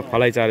भने यहाँ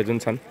फलाइचाहरू जुन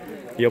छन्,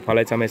 यो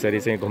फलाइचामा यसरी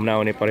चाहिँ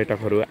घुम्न आउने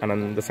पर्यटकहरू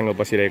आनन्दसँग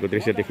बसिरहेको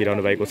दृश्य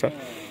देखिरहनु भएको छ।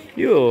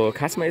 यो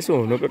खासमा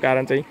यसो हुनुको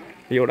कारण चाहिँ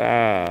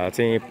एउटा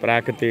चाहिँ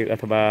प्राकृतिक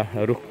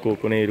अथवा रुखको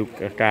कुनै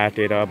रुख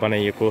काटेर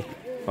बनाइएको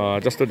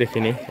जस्तो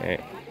देखिने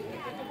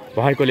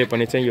भएकोले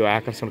पनि चाहिँ यो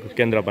आकर्षणको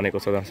केन्द्र बनेको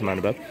छ दर्शक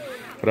महानुभाव।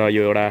 र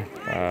यो एउटा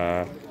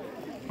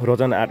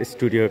रोजन आर्ट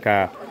स्टुडियोका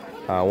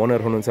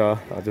ओनर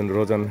हुनुहुन्छ जुन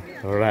रोजन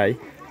राई,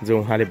 जो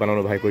उहाँले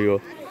बनाउनु भएको यो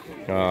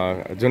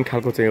जुन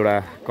खालको चाहिँ एउटा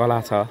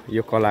कला छ, यो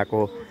कलाको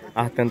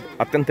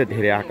अत्यन्त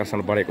धेरै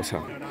आकर्षण बढेको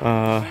छ।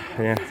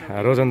 यहाँ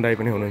रोजन दाई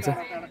पनि हुनुहुन्छ।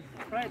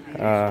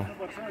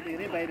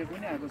 धेरै बाहिर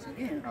पनि आएको छ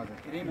कि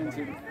धेरै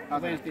मान्छेहरू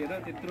अब यस्तो हेर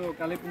त्यत्रो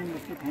कालेबुङ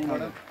जस्तो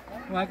ठाउँबाट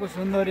उहाँको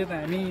सौन्दर्य त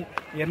हामी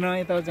हेर्न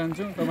यता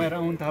जान्छौँ। तपाईँहरू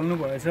आउनु थाल्नु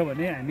भएछ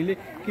भने हामीले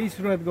केही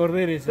सुरुवात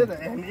गर्दै रहेछ।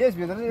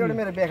 यसभित्र चाहिँ एउटा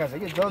मेरो व्याख्या छ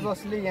कि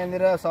जसले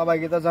यहाँनिर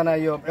सहभागिता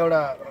जनायो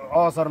एउटा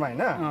अवसरमा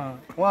होइन,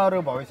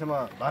 उहाँहरू भविष्यमा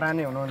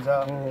धरानी हुनुहुन्छ।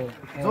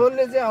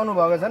 जसले चाहिँ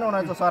आउनुभएको छैन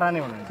उनीहरू चाहिँ सरानी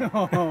हुनुहुन्छ।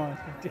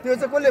 त्यो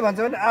चाहिँ कसले भन्छ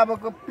भने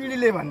अबको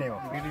पिँढीले भन्ने हो।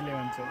 पिँढीले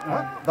भन्छ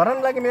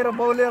धरानलाई मेरो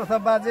बाउले अथवा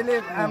बाजेले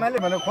आमाले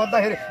भनेर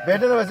खोज्दाखेरि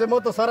भेटेन भएपछि म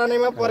त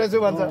सरानीमा परेछु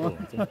भन्छ।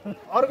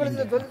 अर्कोले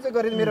चाहिँ जति चाहिँ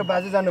गरी मेरो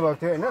बाजे जानुभएको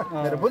थियो होइन,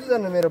 मेरो बोजू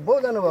मेरो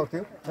बाउ जानुभएको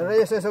थियो र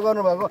यसो यसो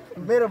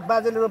गर्नुभएको, मेरो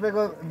बाजेले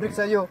रोपेको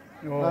वृक्ष यो,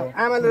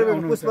 आमाले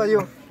रोपेको पुष्प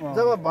यो,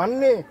 जब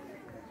भन्ने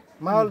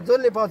माहौल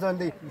जसले पाउँछ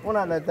भने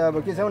उनीहरूलाई त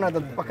अब के छ, उनीहरू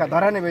त पक्का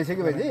धरानी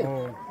भइसकेपछि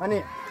अनि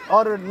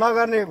अरू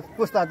नगर्ने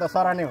पुस्ता त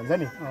सरानी हुन्छ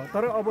नि।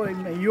 तर अब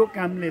यो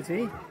कामले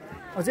चाहिँ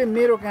अझै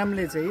मेरो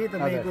कामले चाहिँ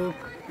तपाईँको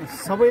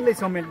सबैलाई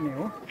समेट्ने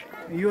हो।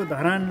 यो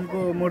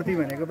धरानको मूर्ति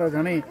भनेको त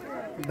झनै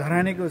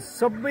धरानीको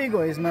सबैको,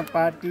 यसमा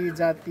पार्टी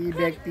जाति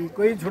व्यक्ति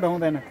कोही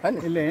छुटाउँदैन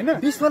यसले होइन,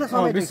 विश्वले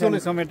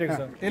समेटेको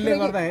छ। त्यसले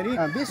गर्दाखेरि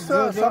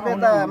विश्व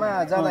सभ्यतामा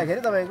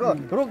जाँदाखेरि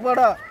तपाईँको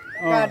रुखबाट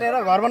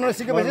काटेर घर बनाउन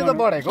सिकेपछि त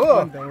बढेको।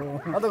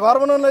 अन्त घर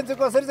बनाउनलाई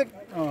चाहिँ कसरी चाहिँ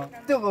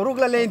त्यो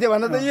रुखलाई ल्याइन्थ्यो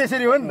भन्दा त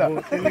यसरी हो नि त।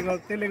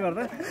 त्यसले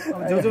गर्दा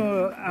जो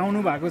आउनु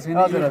भएको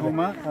छैन यो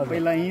ठाउँमा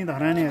पहिला यहीँ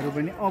धरानीहरू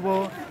पनि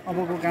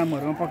अबको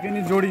कामहरूमा पक्कै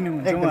नै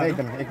जोडिनुहुन्छ।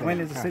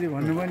 मैले जसरी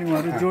भन्नुभयो नि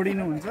उहाँहरू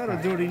जोडिनुहुन्छ र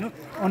जोडिनु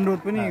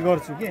अनुरोध पनि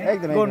गर्छु कि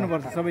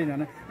गर्नुपर्छ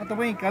सबैजना।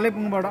 तपाईँ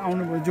कालेबुङबाट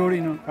आउनुभयो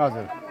जोडिनु,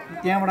 हजुर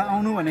त्यहाँबाट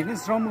आउनु भनेको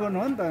श्रम गर्नु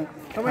हो नि त।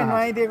 तपाईँ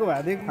नआइदिएको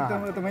भएदेखि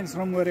तपाईँले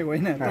श्रम गरेको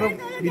होइन, तर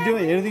भिडियो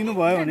हेरिदिनु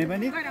भयो भने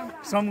पनि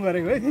श्रम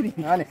गरेको है फेरि।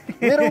 अनि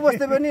मेरो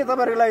उपस्थिति पनि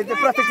तपाईँहरूको लागि चाहिँ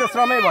प्रत्यक्ष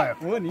श्रमै भयो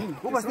हो नि,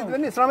 उपस्थिति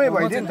पनि श्रमै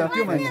भइदियो नि त।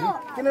 त्यो मान्छे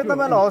किनभने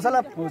तपाईँलाई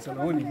हौसला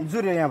हो नि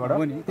जुर्यो यहाँबाट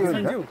हो नि। त्यो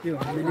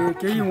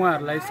हामीले केही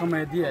उहाँहरूलाई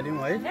समय दिइहाल्यौँ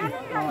है।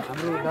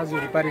 हाम्रो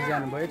दाजुहरू पारि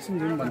जानुभयो,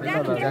 एकछिन जुन भन्दै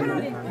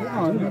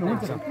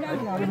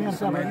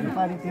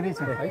पारितिरै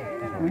छ है,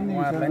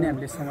 उहाँहरूलाई नै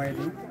हामीले समय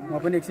दियौँ। म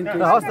पनि एकछिन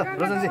हस् त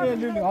रोजनजी,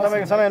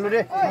 तपाईँको समय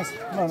लुटे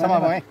क्षमा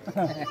भएँ।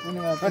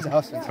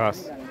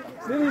 हस्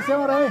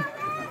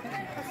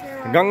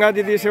गङ्गा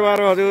दिदी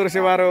सेवारो, हजुर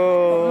सेवारो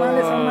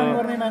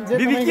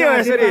दिदी के हो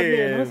यसरी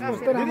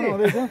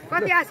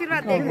कति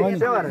आशीर्वाद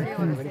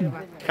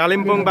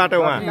कालिम्पोङबाट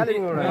उहाँ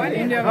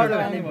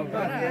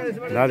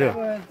दाजु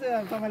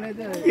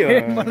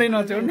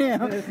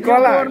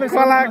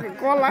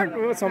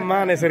कलाको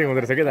सम्मान यसरी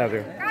हुँदो रहेछ कि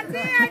दाजु।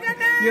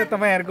 यो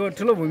तपाईँहरूको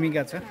ठुलो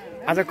भूमिका छ।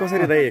 आज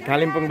कसरी दाइ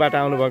कालिम्पोङबाट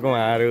आउनुभएको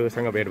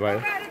उहाँहरूसँग भेट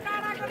भयो?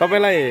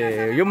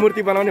 तपाईँलाई यो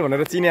मूर्ति बनाउने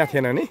भनेर चिनेको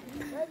थिएन नि,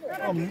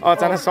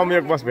 अचानक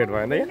संयोगवश भेट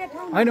भयो नि?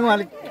 होइन,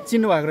 उहाँले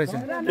चिन्नु भएको रहेछ।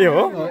 ए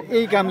हो,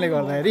 यही कामले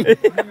गर्दाखेरि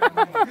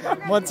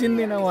म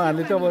चिन्दिनँ।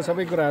 उहाँहरूले त अब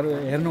सबै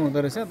कुराहरू हेर्नु हुँदो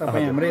रहेछ।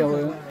 तपाईँ हाम्रै अब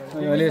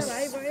अहिले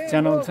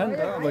च्यानल छ नि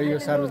त, अब यो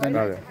सार्वजनिक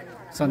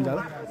सञ्जाल,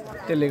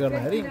 त्यसले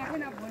गर्दाखेरि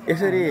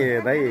यसरी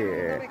दाइ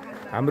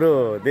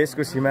हाम्रो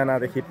देशको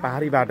सिमानादेखि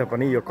पारीबाट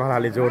पनि यो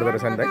कलाले जोड्दो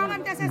रहेछ नि दाइ।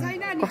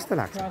 कस्तो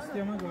लाग्छ?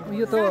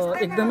 यो त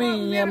एकदमै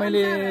यहाँ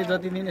मैले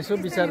जति दिन यसो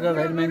विचार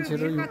गर्दाखेरि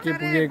मान्छेहरू युके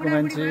पुगेको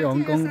मान्छे,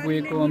 हङकङ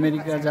पुगेको,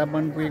 अमेरिका,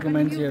 जापान पुगेको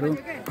मान्छेहरू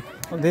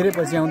धेरै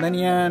पछि आउँदा नि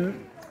यहाँ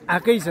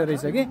आएकै छ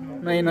रहेछ कि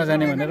नयाँ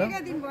नजाने भनेर।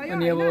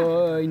 अनि अब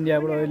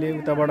इन्डियाबाट अहिले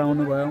उताबाट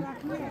आउनुभयो,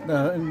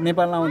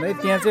 नेपाल आउँदा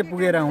त्यहाँ चाहिँ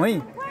पुगेर आउँ है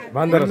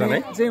भन्दो रहेछ है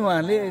चाहिँ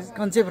उहाँहरूले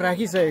कन्सेप्ट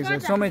राखिसकेको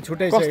छ, समय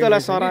छुट्याइसकेको छ।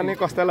 कस्तैलाई सराने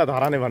कस्तैलाई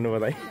धराने भन्नुभयो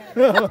दाइ।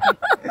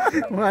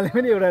 उहाँले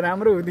पनि एउटा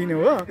राम्रो हुँदिनु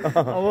हो।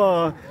 अब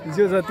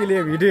जो जतिले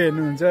भिडियो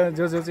हेर्नुहुन्छ,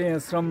 जो चाहिँ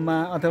यहाँ श्रममा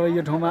अथवा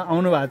यो ठाउँमा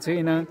आउनु भएको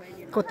छैन,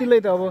 कतिलाई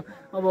त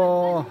अब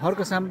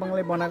हर्को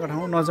साम्पाङलाई बनाएको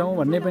ठाउँ नजाउँ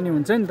भन्ने पनि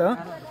हुन्छ नि त।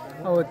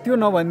 अब त्यो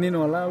नभनिदिनु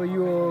होला। अब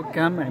यो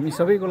काम हामी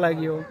सबैको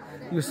लागि हो।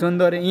 यो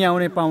सौन्दर्य यहाँ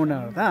आउने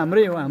पाहुनाहरू त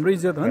हाम्रै हो, हाम्रो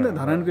इज्जत हो नि त,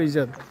 धरानको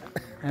इज्जत।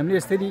 हामीले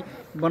यसरी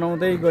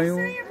बनाउँदै गयौँ,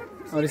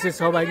 यसरी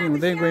सहभागी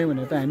हुँदै गयौँ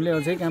भने त हामीले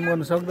अझै काम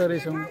गर्नु सक्दो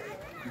रहेछौँ।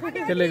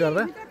 त्यसले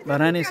गर्दा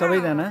धराने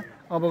सबैजना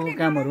अबको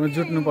कामहरूमा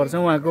जुट्नुपर्छ।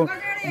 उहाँको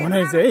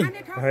भनाइ चाहिँ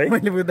है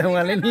मैले बुझ्दा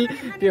उहाँले नि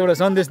त्यो एउटा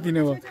सन्देश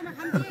दिनुभयो।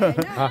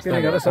 त्यसले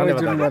गर्दा सबै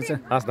जुट्नुपर्छ।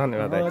 हस्,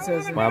 धन्यवाद दाइ।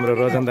 हाम्रो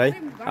रोजन दाइ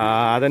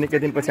आज निकै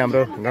दिनपछि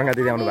हाम्रो गङ्गा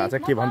दिदी आउनु भएको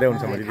छ, के भन्दै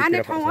हुनुहुन्छ? खाने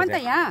ठाउँ हो नि त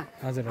यहाँ।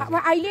 अब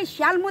अहिले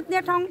स्याल मुत्ने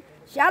ठाउँ,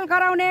 स्याल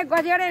गराउने,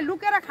 गजेडे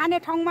लुकेर खाने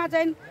ठाउँमा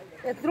चाहिँ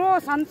यत्रो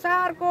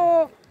संसारको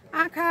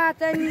आँखा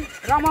चाहिँ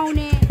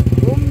रमाउने,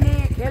 घुम्ने,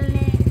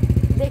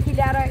 खेल्नेदेखि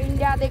ल्याएर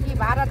इन्डियादेखि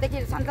भारतदेखि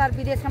संसार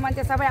विदेशका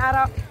मान्छे सबै आएर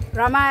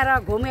रमाएर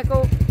घुमेको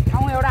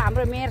ठाउँ एउटा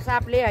हाम्रो मेयर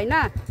साहबले होइन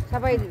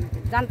सबै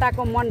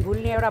जनताको मन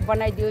भुल्ने एउटा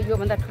बनाइदियो।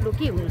 योभन्दा ठुलो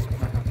के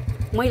हुनुसक्छ?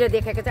 मैले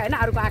देखेको चाहिँ होइन,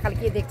 अरूको आँखाले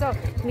के देख्छ,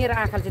 मेरो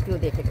आँखाले चाहिँ त्यो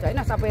देखेको छ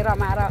होइन। सबै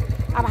रमाएर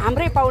अब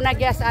हाम्रै पाहुना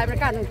गेस्ट आएर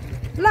कहाँ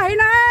ल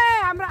होइन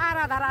हाम्रो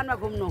आराधरानमा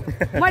घुम्नु।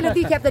 मैले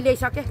 2 खेप त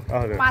ल्याइसकेँ,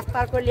 5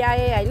 तारको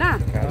ल्याएँ होइन।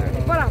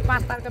 पर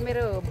 5 तारको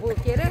मेरो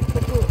के अरे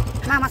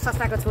मामा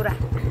सस्ताको छोरा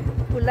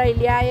उसलाई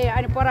ल्याएँ।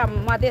 अनि पर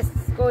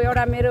मधेसको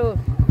एउटा मेरो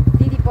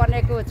दिदी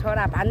पर्नेको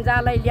छोरा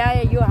भान्जालाई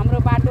ल्याएँ। यो हाम्रो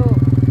बाटो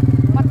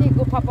माथि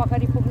गुफा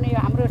पोखरी पुग्ने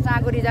यो हाम्रो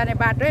साँगुरी जाने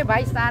बाटो है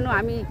भाइ, सानो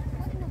हामी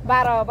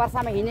 12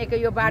 वर्षमा हिँडेको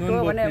यो बाटो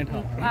हो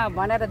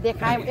भनेर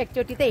देखायौँ।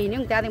 एकचोटि त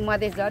हिँड्यौँ, त्यहाँदेखि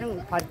मधेस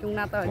झऱ्यौँ, फर्क्यौँ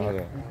न त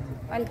अनि।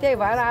 अनि त्यही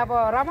भएर अब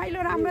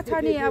रमाइलो राम्रो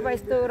छ नि। अब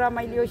यस्तो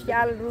रमाइलो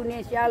स्याल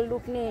रुने, स्याल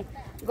लुक्ने,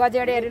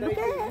 गजेडेहरू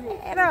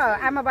लुकेर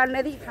आमा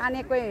बाल्नेदेखि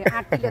खाने कोही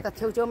आँटीले त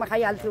छेउछेउमा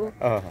खाइहाल्छु,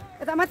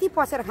 यता माथि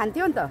पसेर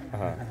खान्थ्यो नि त।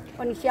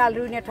 अनि स्याल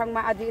रुने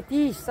ठाउँमा आज यति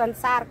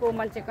संसारको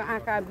मान्छेको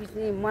आँखा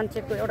बिच्ने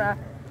मान्छेको एउटा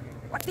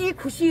कति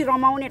खुसी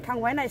रमाउने ठाउँ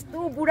भएन। यस्तो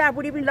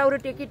बुढाबुढी पनि लौरो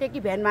टेकी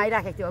भ्यानमा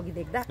आइराखेको थियो अघि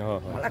देख्दा,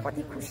 मलाई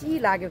कति खुसी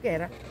लाग्यो क्या।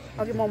 हेर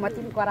अघि म माथि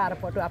पनि कराएर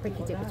फोटो आफै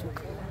खिचेको छु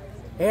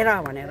हेर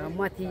भनेर।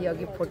 माथि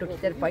अघि फोटो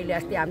खिचेर पहिले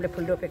अस्ति हामीले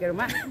फुल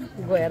रोपेकोमा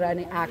गएर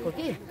अनि आएको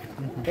कि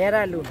हेर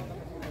लु,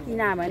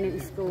 किनभने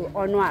उसको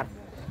अनुहार,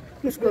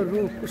 उसको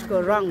रूप, उसको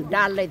रङ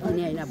डाललाई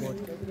दिने होइन भोट,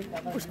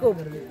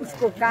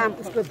 उसको काम,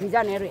 उसको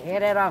भिजनहरू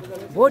हेरेर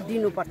भोट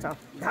दिनुपर्छ।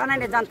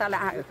 धराने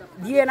जनतालाई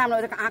दिएन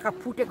भने आँखा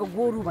फुटेको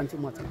गोरु भन्छु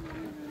म चाहिँ।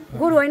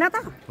 गोरु होइन त,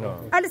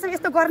 अहिलेसम्म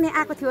यस्तो गर्ने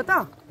आएको थियो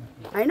त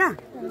होइन।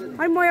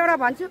 अनि म एउटा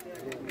भन्छु,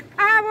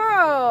 अब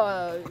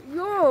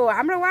यो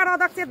हाम्रो वार्ड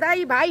अध्यक्ष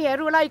दाइ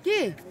भाइहरूलाई कि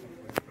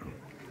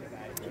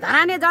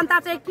धराने जनता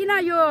चाहिँ किन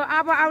यो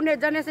अब आउने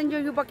जेनेरेसन यो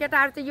युवा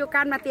केटाहरू चाहिँ यो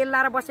कानमा तेल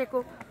लाएर बसेको,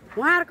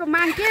 उहाँहरूको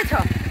माग के छ?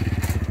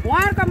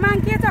 उहाँहरूको माग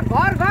के छ?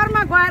 घर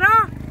घरमा गएर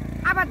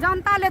अब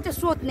जनताले चाहिँ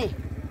सोध्ने।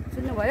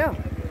 सुन्नुभयो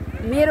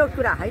मेरो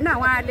कुरा होइन,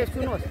 उहाँहरूले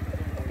सुन्नुहोस्।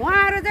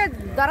 उहाँहरू चाहिँ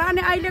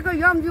धराने अहिलेको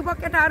यङ युवा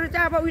केटाहरू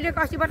चाहिँ अब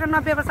उहिलेको 80बाट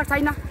 90 वर्ष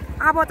छैन,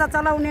 अब त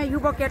चलाउने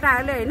युवा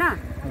केटाहरूले होइन,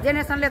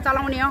 जेनेरेसनले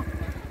चलाउने हो।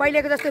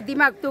 पहिलेको जस्तो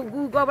दिमाग त्यो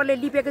गोबरले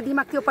लिपेको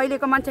दिमाग थियो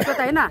पहिलेको मान्छेको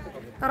त होइन,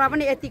 तर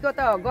पनि यतिको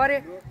त गरे।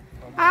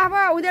 अब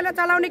उनीहरूले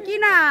चलाउने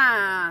किन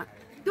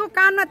त्यो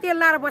कानमा तेल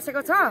लाएर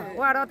बसेको छ?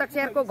 वार्ड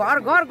अध्यक्षहरूको घर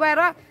घर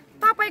गएर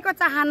तपाईँको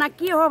चाहना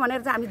के हो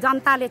भनेर चाहिँ हामी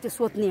जनताले चाहिँ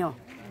सोध्ने हो।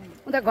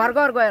 उनीहरू घर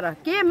घर गएर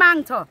के माग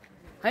छ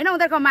होइन,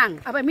 उनीहरूको माग।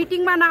 अब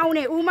मिटिङमा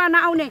नआउने, उमा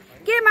नआउने,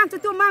 के माग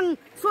छ त्यो माग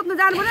सोध्नु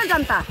जानु पर्यो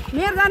जनता।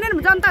 मेयर जाने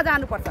जनता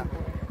जानुपर्छ।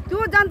 त्यो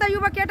जनता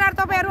युवा केटाहरू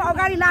तपाईँहरू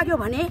अगाडि लाग्यो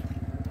भने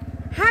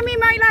हामी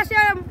महिला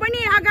पनि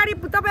अगाडि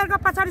तपाईँहरूको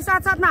पछाडि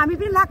साथसाथमा हामी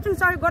पनि लाग्छौँ,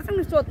 सहयोग गर्छौँ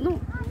नि। सोध्नु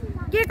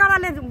के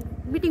कारणले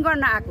मिटिङ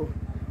गर्न आएको,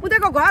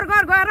 उनीहरूको घर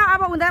घर गएर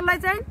अब उनीहरूलाई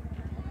चाहिँ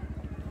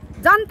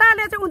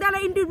जनताले चाहिँ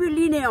उनीहरूलाई इन्टरभ्यू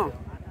लिने हो।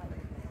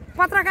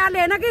 पत्रकारले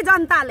होइन कि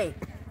जनताले।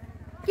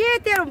 के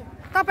त्यो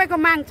तपाईँको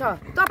माग छ,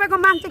 तपाईँको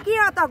माग चाहिँ के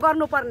हो त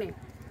गर्नुपर्ने?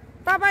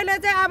 तपाईँले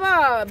चाहिँ अब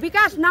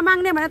विकास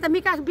नमाग्ने भने त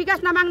विकास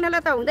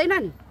नमाग्नेलाई त हुँदैन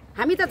नि।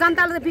 हामी त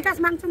जनताले त विकास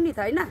माग्छौँ नि त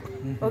होइन,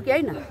 हो कि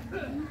होइन?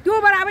 त्यो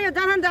भएर अब यो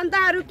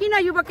जनताहरू किन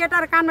युवा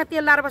केटाहरू कानमा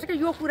तेल लाएर बसेको,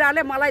 यो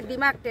कुराले मलाई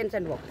दिमाग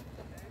टेन्सन भयो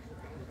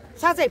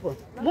साँच्चै पो।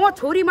 म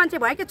छोरी मान्छे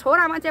भएँ कि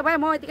छोरा मान्छे भएँ,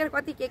 म यतिखेर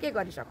कति के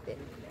गरिसक्थेँ,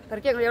 तर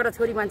के गर्नु, एउटा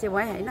छोरी मान्छे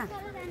भएँ होइन।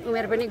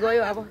 उमेर पनि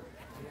गयो, अब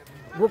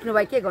भुक्नु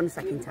भए के गर्नु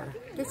सकिन्छ र?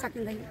 केही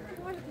सकिँदैन,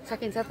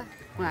 सकिन्छ त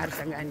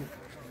उहाँहरूसँग। अनि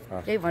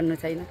केही भन्नु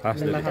छैन।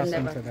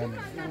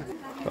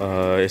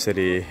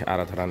 यसरी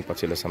आराधरान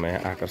पछिल्लो समय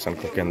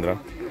आकर्षणको केन्द्र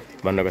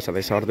बन्नको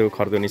साथै सर्दो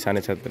खर्दो निसाने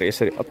क्षेत्र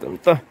यसरी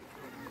अत्यन्त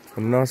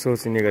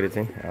नसोचिने गरी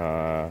चाहिँ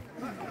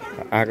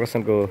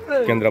आकर्षणको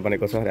केन्द्र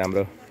बनेको छ।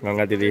 हाम्रो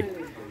गङ्गा दिदी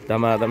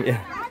धमाधम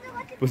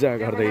यहाँ पूजा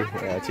गर्दै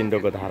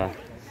चिन्दोको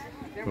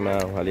धारामा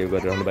उहाँले यो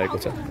गरिरहनु भएको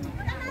छ।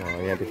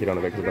 यहाँ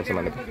देखिरहनु भएको छ दर्शक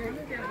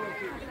महानुभाव।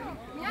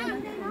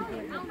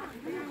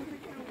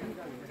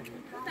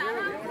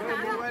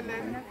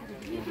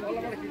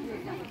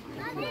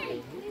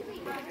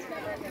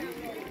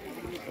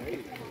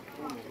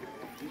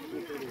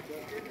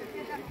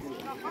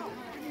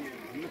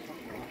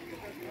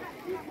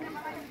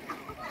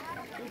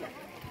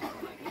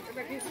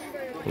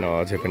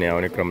 अझै पनि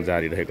आउने क्रम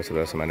जारी रहेको छ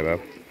दर्शक महानुभाव।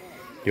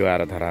 यो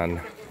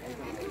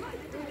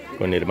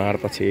आराधरानको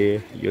निर्माणपछि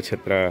यो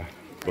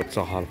क्षेत्रको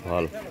चहल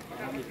पहल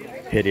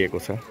फेरिएको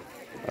छ।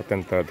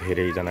 अत्यन्त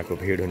धेरैजनाको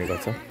भिड हुने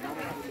गर्छ।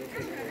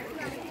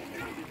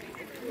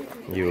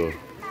 यो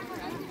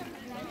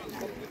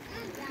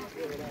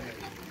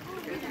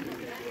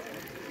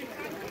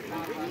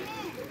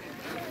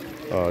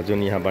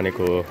जुन यहाँ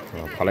बनेको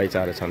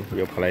फलाइचारो छन्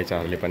यो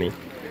फलाइचारोले पनि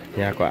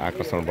यहाँको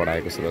आकर्षण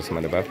बढाएको छ दर्शक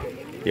महानुभाव।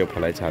 यो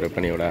फलाइचारो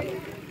पनि एउटा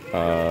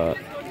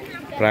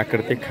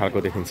प्राकृतिक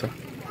खालको देखिन्छ।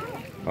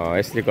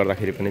 यसले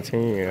गर्दाखेरि पनि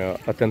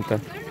चाहिँ अत्यन्त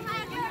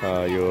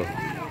यो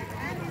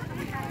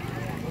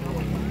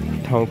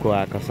ठाउँको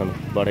आकर्षण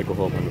बढेको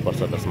हो भन्नुपर्छ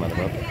दर्शक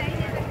महानुभाव।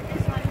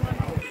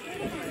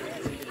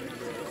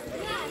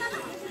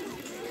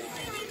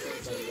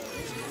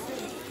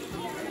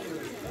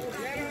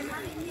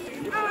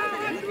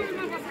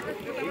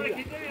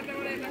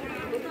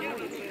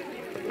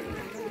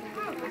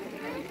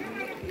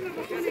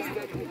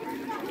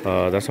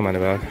 दर्शक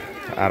महानुभाव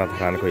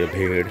आराधरानको यो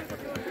भिड,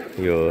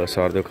 यो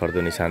सर्दो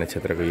खर्दो निसाने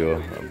क्षेत्रको यो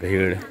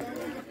भिड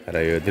र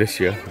यो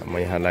दृश्य म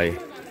यहाँलाई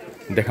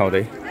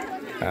देखाउँदै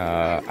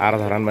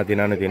आराधरानमा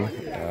दिनानुदिन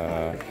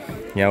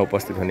यहाँ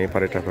उपस्थित हुने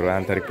पर्यटकहरू,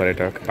 आन्तरिक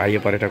पर्यटक, बाह्य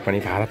पर्यटक पनि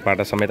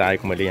भारतबाट समेत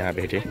आएको मैले यहाँ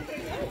भेटेँ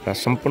र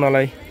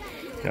सम्पूर्णलाई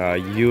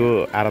यो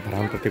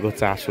आराधराप्रतिको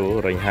चासो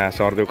र यहाँ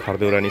सर्दो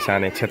खर्दो र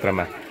निसाने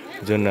क्षेत्रमा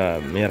जुन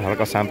मेयर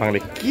हर्क साम्पाङले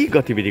के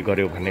गतिविधि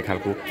गर्यो भन्ने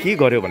खालको के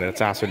गर्यो भनेर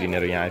चासो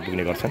लिनेर यहाँ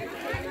आइपुग्ने गर्छन्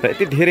र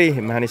यति धेरै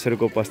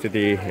मानिसहरूको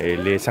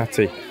उपस्थितिले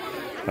साँच्चै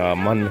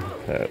मन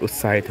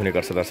उत्साहित हुने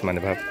गर्छ दर्शक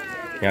महानुभाव।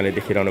 यहाँले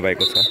देखिरहनु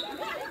भएको छ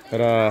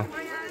र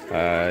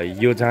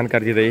यो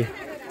जानकारी दिँदै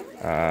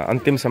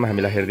अन्तिमसम्म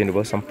हामीलाई हेरिदिनु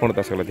भयो सम्पूर्ण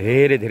दर्शकलाई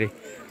धेरै धेरै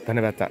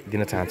धन्यवाद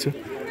दिन चाहन्छु।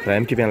 र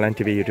एमटिभी अनलाइन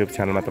टिभी युट्युब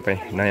च्यानलमा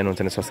तपाईँ नयाँ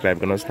हुनुहुन्छ भने सब्सक्राइब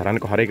गर्नुहोस्।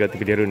 धरानको हरेक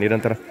गतिविधिहरू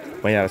निरन्तर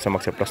म यहाँ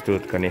समक्ष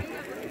प्रस्तुत गर्ने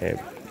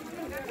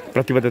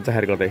प्रतिबद्धता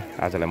जाहेर गर्दै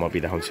आजलाई म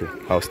बिदा हुन्छु।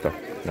 हवस् त,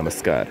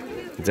 नमस्कार,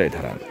 जय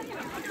धरान।